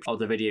in the description of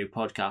the video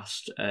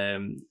podcast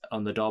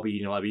on the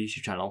DerbyUni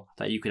YouTube channel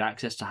that you can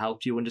access to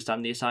help you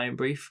understand the assignment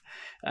brief.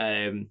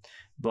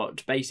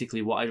 But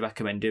basically what I'd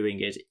recommend doing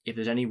is, if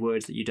there's any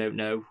words that you don't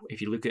know,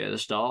 if you look at it at the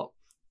start,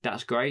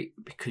 that's great,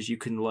 because you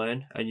can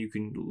learn and you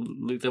can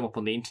look them up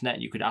on the internet.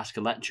 You could ask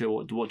a lecturer,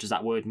 what does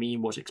that word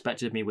mean? What's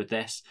expected of me with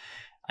this?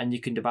 And you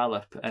can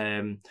develop.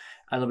 And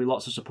there'll be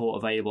lots of support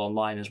available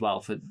online as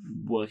well for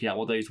working out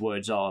what those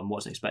words are and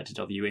what's expected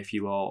of you if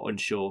you are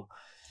unsure.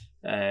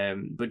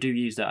 But do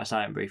use that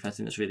assignment brief. I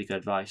think that's really good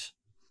advice.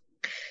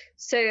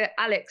 So,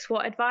 Alex,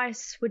 what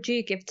advice would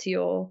you give to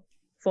your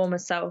former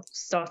self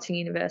starting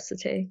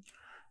university?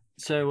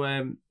 So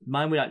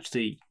mine would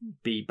actually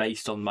be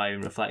based on my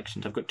own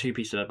reflections. I've got two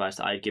pieces of advice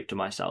that I'd give to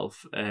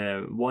myself.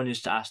 One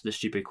is to ask the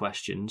stupid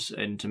questions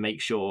and to make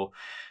sure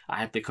I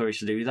have the courage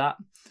to do that.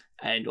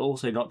 And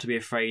also not to be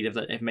afraid of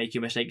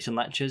making mistakes in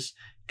lectures,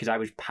 because I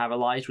was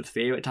paralysed with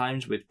fear at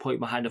times with putting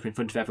my hand up in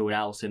front of everyone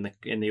else in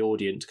the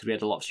audience, because we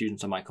had a lot of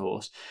students on my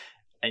course,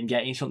 and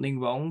getting something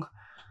wrong.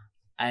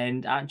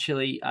 And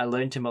actually I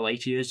learned in my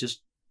later years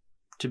just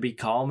to be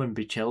calm and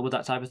be chill with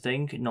that type of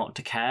thing, not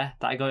to care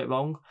that I got it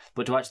wrong,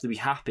 but to actually be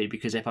happy,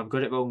 because if I've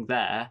got it wrong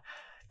there,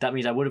 that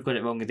means I would have got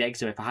it wrong in the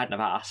exam if I hadn't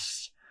have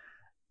asked.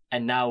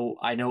 And now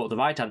I know what the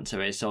right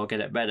answer is, so I'll get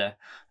it better.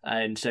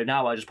 And so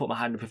now I just put my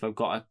hand up if I've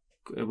got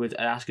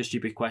ask a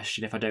stupid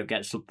question if I don't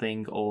get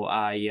something, or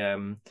I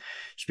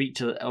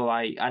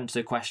I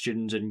answer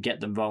questions and get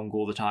them wrong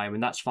all the time,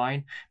 and that's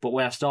fine. But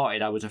when I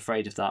started, I was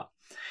afraid of that.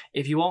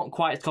 If you aren't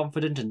quite as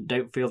confident and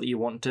don't feel that you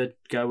want to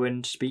go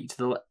and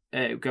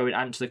go and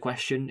answer the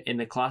question in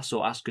the class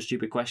or ask a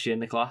stupid question in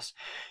the class,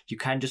 you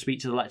can just speak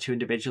to the lecturer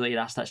individually and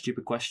ask that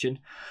stupid question.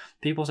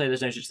 People say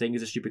there's no such thing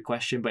as a stupid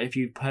question, but if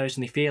you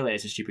personally feel it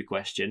is a stupid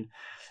question,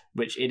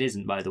 which it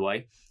isn't, by the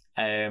way,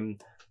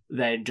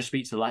 then just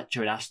speak to the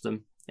lecturer and ask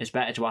them. It's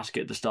better to ask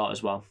it at the start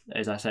as well,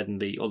 as I said in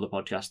the other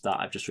podcast that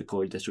I've just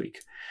recorded this week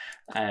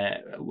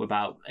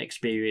about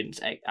experience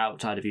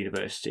outside of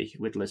university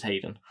with Liz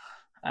Hayden.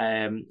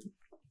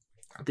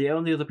 The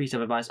only other piece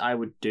of advice I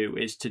would do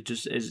is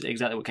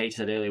exactly what Katie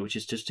said earlier, which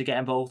is just to get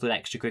involved in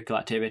extracurricular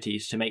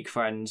activities, to make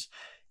friends,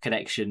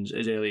 connections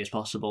as early as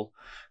possible.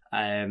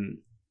 And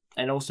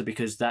also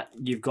because that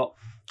you've got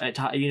at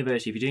a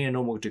university, if you're doing a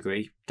normal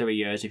degree, 3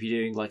 years, if you're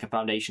doing like a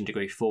foundation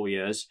degree, 4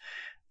 years,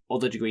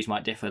 other degrees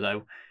might differ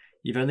though,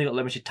 you've only got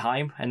limited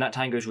time, and that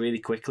time goes really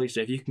quickly. So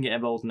if you can get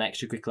involved in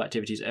extracurricular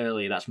activities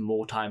early, that's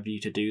more time for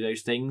you to do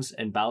those things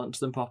and balance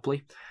them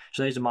properly.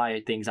 So those are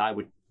my things I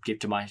would give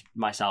to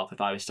myself if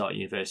I was starting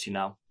university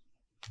now.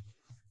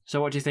 So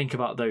what do you think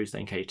about those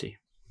then, Katie?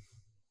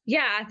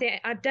 Yeah,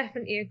 I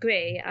definitely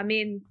agree. I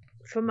mean,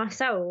 for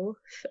myself,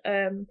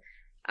 I'm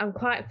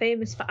quite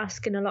famous for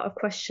asking a lot of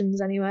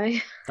questions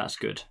anyway. That's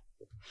good.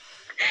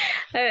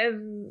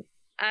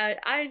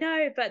 I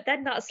know, but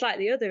then that's like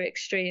the other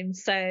extreme.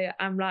 So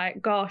I'm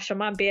like, gosh,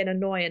 am I being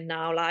annoying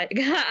now? Like,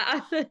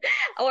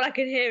 all I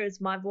can hear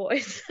is my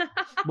voice.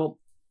 Well,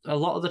 a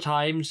lot of the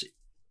times,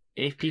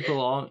 if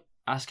people aren't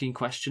asking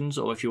questions,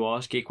 or if you are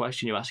asking a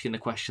question, you're asking the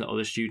question that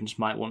other students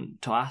might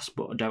want to ask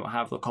but don't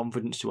have the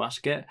confidence to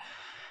ask it.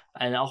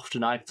 And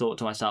often I've thought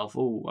to myself,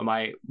 oh, am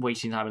I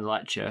wasting time in the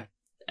lecture?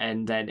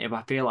 And then if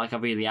I feel like I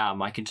really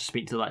am, I can just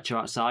speak to the lecturer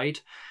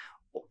outside.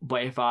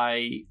 But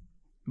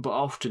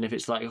often if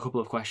it's like a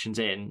couple of questions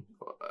in,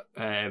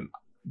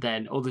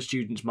 then other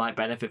students might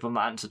benefit from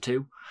that answer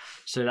too.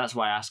 So that's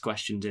why I ask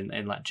questions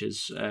in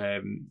lectures,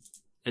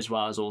 as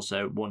well as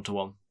also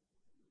one-to-one.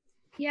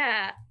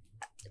 Yeah,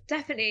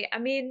 definitely. I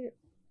mean,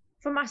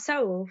 for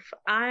myself,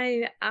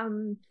 I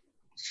am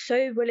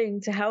so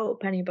willing to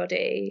help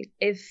anybody.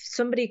 If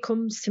somebody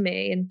comes to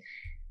me and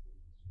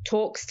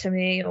talks to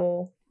me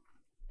or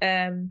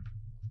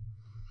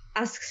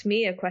asks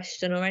me a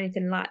question or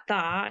anything like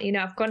that, you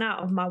know, I've gone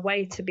out of my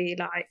way to be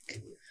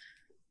like,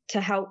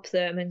 to help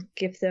them and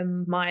give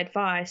them my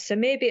advice. So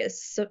maybe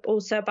it's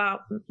also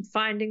about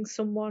finding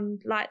someone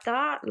like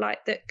that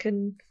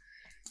can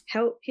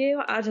help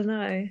you. I don't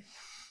know.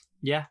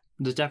 Yeah,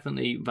 there's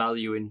definitely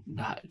value in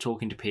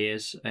talking to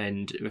peers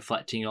and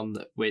reflecting on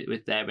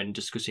with them and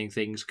discussing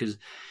things, because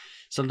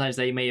sometimes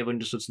they may have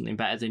understood something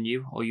better than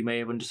you, or you may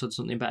have understood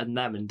something better than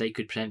them, and they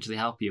could potentially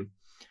help you.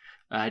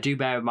 Do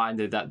bear in mind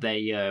though that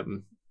they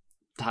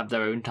have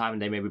their own time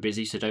and they may be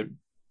busy, so don't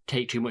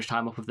take too much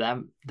time off of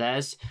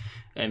theirs,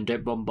 and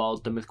don't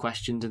bombard them with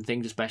questions and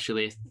things,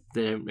 especially if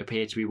they don't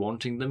appear to be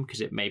wanting them,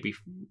 because it may be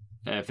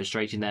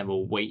frustrating them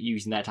or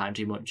using their time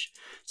too much.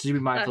 So do be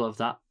mindful of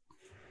that.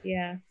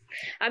 Yeah.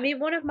 I mean,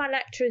 one of my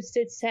lecturers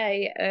did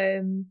say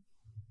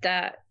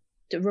that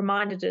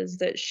reminded us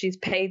that she's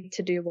paid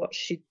to do what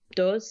she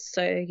does.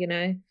 So, you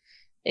know,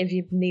 if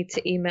you need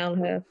to email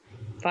her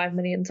 5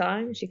 million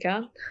times, you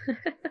can.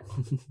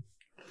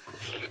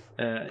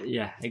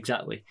 Yeah,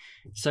 exactly.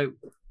 So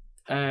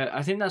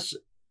I think that's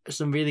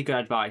some really good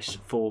advice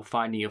for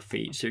finding your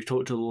feet. So we've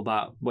talked a little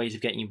about ways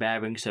of getting your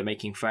bearings, so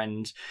making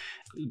friends,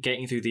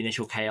 getting through the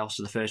initial chaos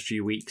of the first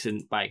few weeks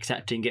and by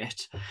accepting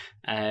it,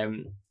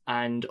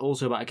 and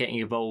also about getting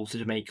involved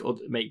to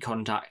make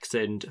contacts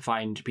and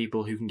find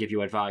people who can give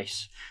you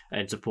advice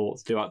and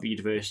support throughout the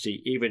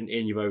university, even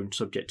in your own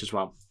subject as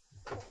well.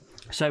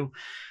 So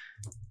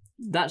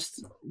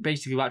that's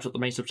basically wrapped up the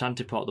main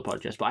substantive part of the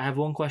podcast, but I have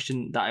one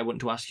question that I want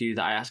to ask you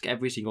that I ask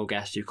every single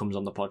guest who comes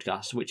on the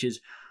podcast, which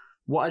is,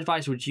 what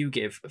advice would you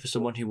give for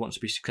someone who wants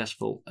to be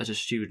successful as a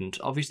student?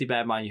 Obviously,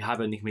 bear in mind you have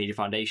only completed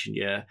foundation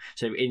year,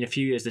 so in a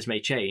few years this may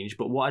change,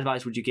 but what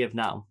advice would you give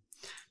now?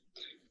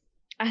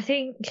 I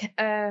think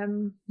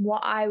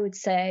what I would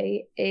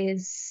say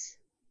is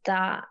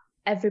that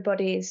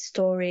everybody's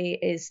story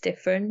is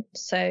different.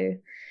 So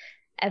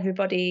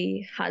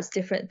everybody has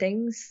different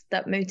things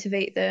that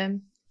motivate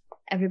them.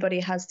 Everybody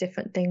has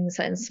different things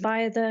that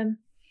inspire them.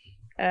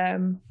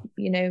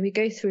 You know, we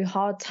go through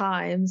hard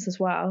times as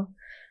well.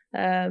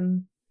 I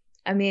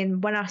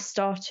mean, when I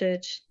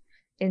started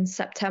in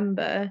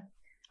September,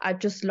 I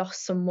just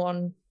lost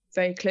someone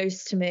very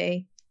close to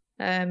me.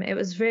 It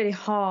was really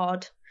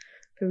hard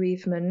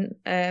bereavement.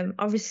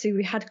 Obviously,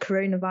 we had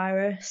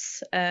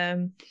coronavirus.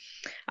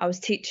 I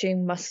was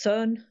teaching my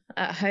son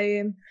at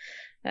home.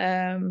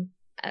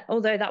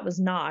 Although that was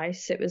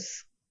nice, it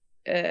was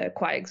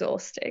quite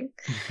exhausting.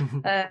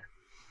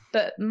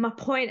 But my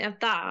point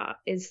of that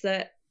is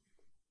that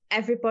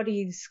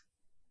everybody's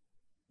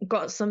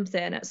got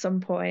something at some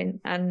point,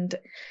 and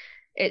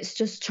it's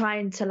just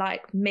trying to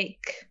like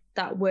make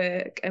that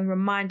work and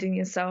reminding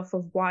yourself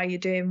of why you're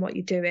doing what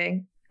you're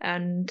doing,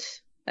 and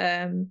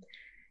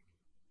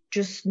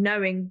just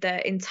knowing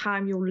that in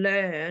time you'll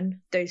learn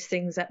those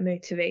things that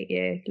motivate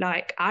you.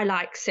 Like, I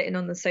like sitting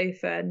on the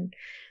sofa and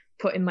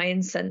putting my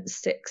incense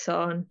sticks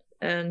on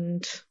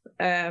and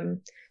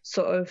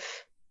sort of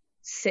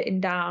sitting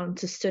down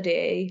to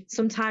study.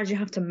 Sometimes you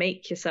have to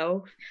make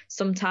yourself.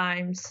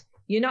 Sometimes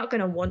you're not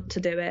going to want to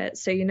do it.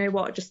 So you know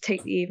what, just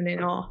take the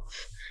evening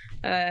off.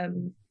 But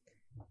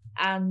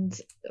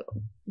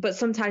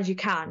sometimes you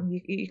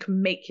can. You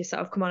can make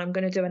yourself, come on, I'm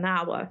going to do an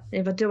hour.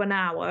 If I do an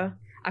hour,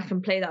 I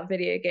can play that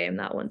video game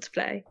that I want to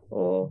play.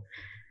 Or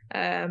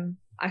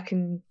I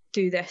can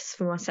do this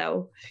for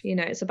myself. You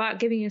know, it's about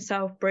giving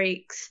yourself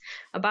breaks,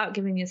 about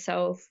giving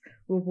yourself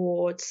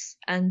rewards,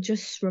 and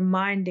just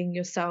reminding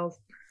yourself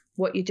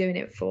what you're doing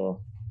it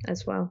for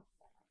as well.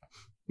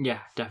 Yeah,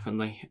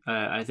 definitely.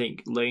 I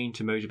think learning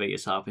to motivate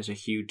yourself is a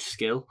huge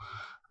skill,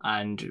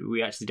 and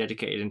we actually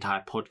dedicated an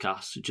entire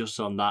podcast just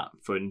on that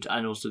front,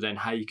 and also then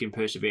how you can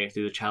persevere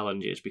through the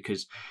challenges,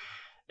 because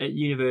at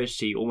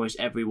university almost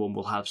everyone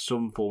will have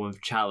some form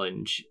of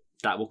challenge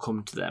that will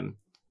come to them.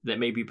 That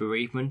may be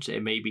bereavement,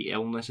 it may be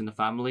illness in the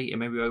family, it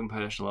may be your own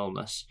personal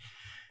illness.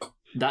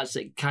 That's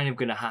kind of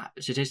going to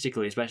happen,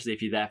 statistically, especially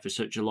if you're there for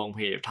such a long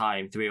period of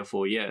time, 3 or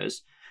 4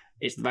 years,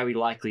 it's very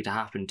likely to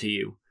happen to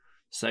you.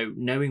 So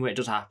knowing when it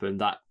does happen,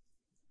 that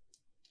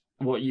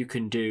what you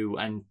can do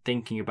and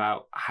thinking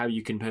about how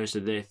you can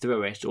persevere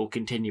through it or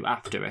continue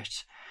after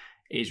it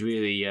is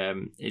really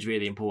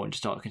important to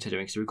start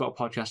considering. So we've got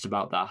a podcast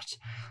about that.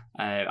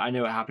 I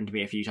know it happened to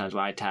me a few times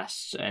where I had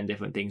tests and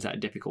different things that are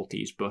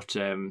difficulties, but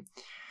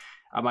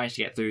I managed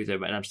to get through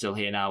them, and I'm still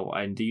here now,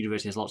 and the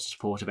university has lots of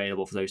support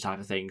available for those type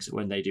of things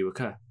when they do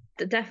occur.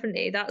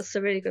 Definitely, that's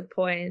a really good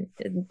point.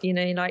 You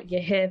know, like,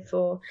 you're here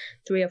for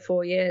 3 or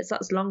 4 years.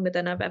 That's longer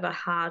than I've ever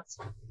had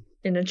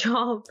in a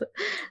job.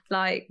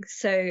 Like,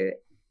 so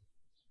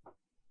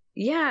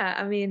yeah,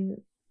 I mean,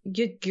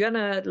 you're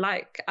gonna,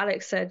 like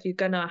Alex said, you're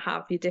gonna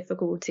have your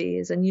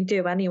difficulties, and you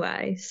do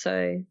anyway.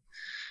 So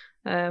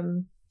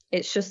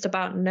it's just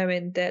about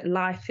knowing that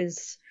life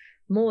is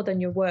more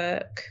than your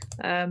work,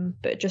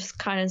 but just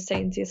kind of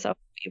saying to yourself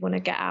what you want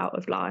to get out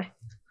of life.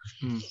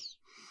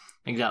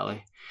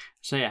 Exactly.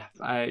 So yeah,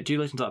 do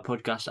listen to that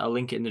podcast. I'll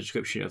link it in the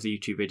description of the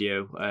YouTube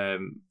video.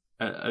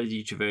 A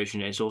YouTube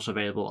version is also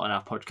available on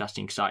our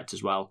podcasting sites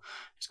as well.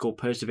 It's called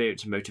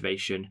Perseverance and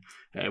Motivation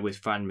with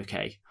Fran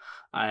McKay.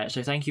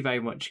 So thank you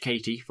very much,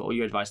 Katie, for all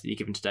your advice that you've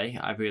given today.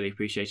 I've really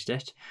appreciated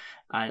it,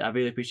 and I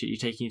really appreciate you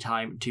taking your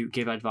time to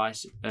give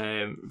advice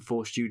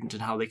for students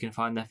and how they can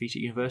find their feet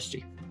at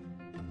university.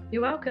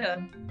 You're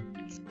welcome.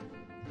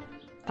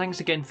 Thanks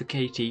again for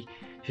Katie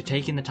for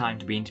taking the time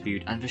to be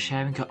interviewed and for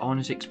sharing her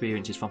honest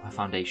experiences from her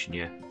foundation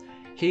year.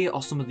 Here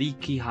are some of the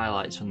key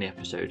highlights from the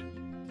episode.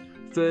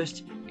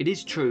 First, it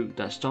is true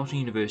that starting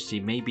university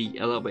may be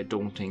a little bit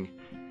daunting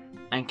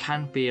and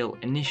can feel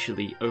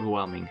initially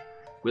overwhelming,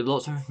 with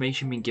lots of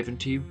information being given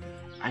to you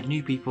and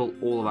new people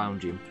all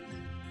around you.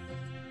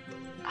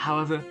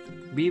 However,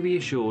 be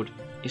reassured,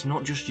 it's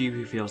not just you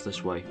who feels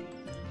this way.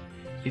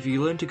 If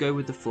you learn to go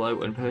with the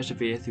flow and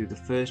persevere through the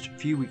first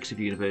few weeks of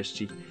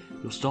university,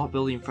 you'll start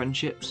building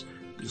friendships,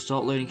 you'll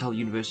start learning how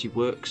university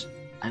works,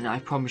 and I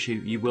promise you,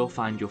 you will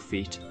find your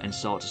feet and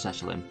start to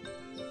settle in.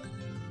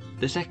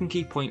 The second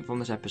key point from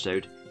this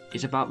episode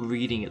is about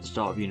reading at the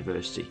start of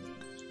university.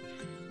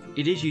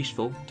 It is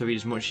useful to read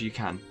as much as you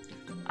can,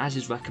 as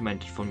is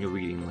recommended from your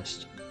reading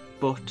list,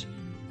 but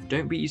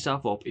don't beat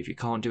yourself up if you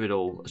can't do it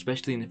all,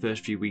 especially in the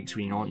first few weeks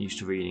when you aren't used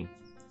to reading.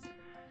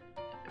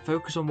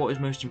 Focus on what is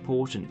most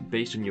important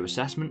based on your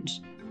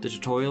assessments, the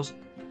tutorials,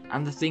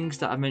 and the things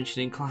that I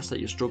mentioned in class that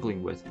you're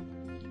struggling with.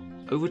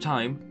 Over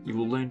time, you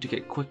will learn to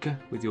get quicker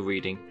with your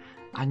reading,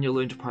 and you'll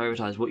learn to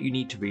prioritise what you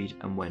need to read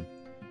and when.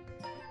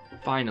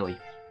 Finally,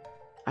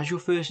 as your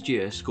first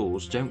year,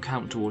 scores don't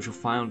count towards your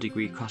final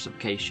degree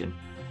classification,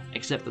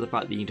 except for the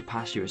fact that you need to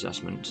pass your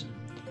assessments.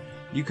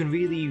 You can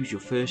really use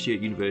your first year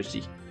at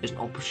university as an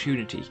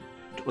opportunity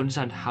to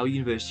understand how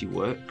university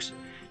works,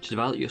 to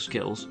develop your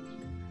skills,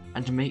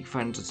 and to make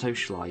friends and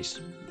socialise.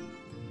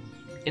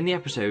 In the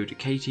episode,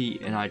 Katie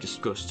and I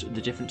discussed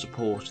the different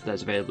support that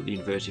is available at the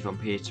university from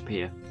peer to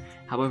peer.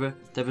 However,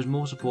 there is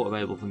more support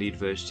available from the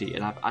university,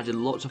 and I've added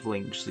lots of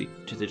links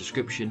to the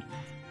description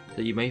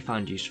that you may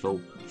find useful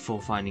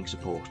for finding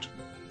support.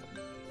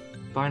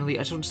 Finally,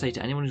 I just want to say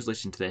to anyone who's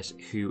listening to this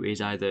who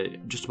is either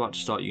just about to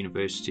start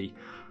university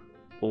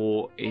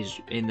or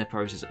is in the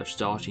process of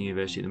starting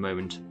university at the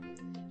moment,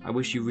 I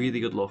wish you really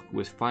good luck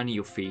with finding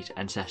your feet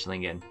and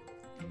settling in.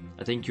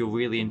 I think you'll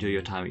really enjoy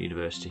your time at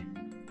university.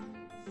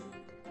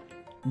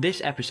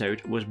 This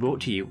episode was brought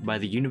to you by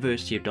the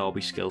University of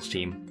Derby Skills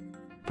team.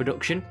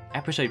 Production,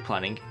 episode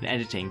planning and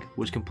editing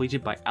was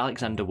completed by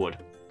Alexander Wood.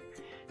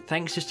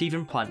 Thanks to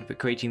Stephen Plant for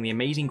creating the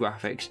amazing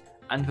graphics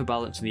and for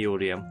balancing the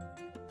audio,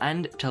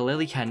 and to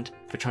Lily Kent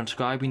for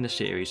transcribing the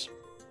series.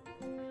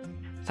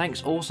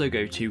 Thanks also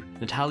go to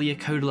Natalia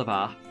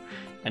Kodelavar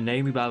and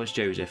Naomi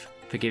Bowers-Joseph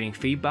for giving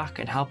feedback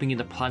and helping in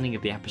the planning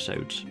of the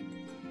episodes.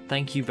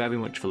 Thank you very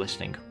much for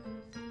listening.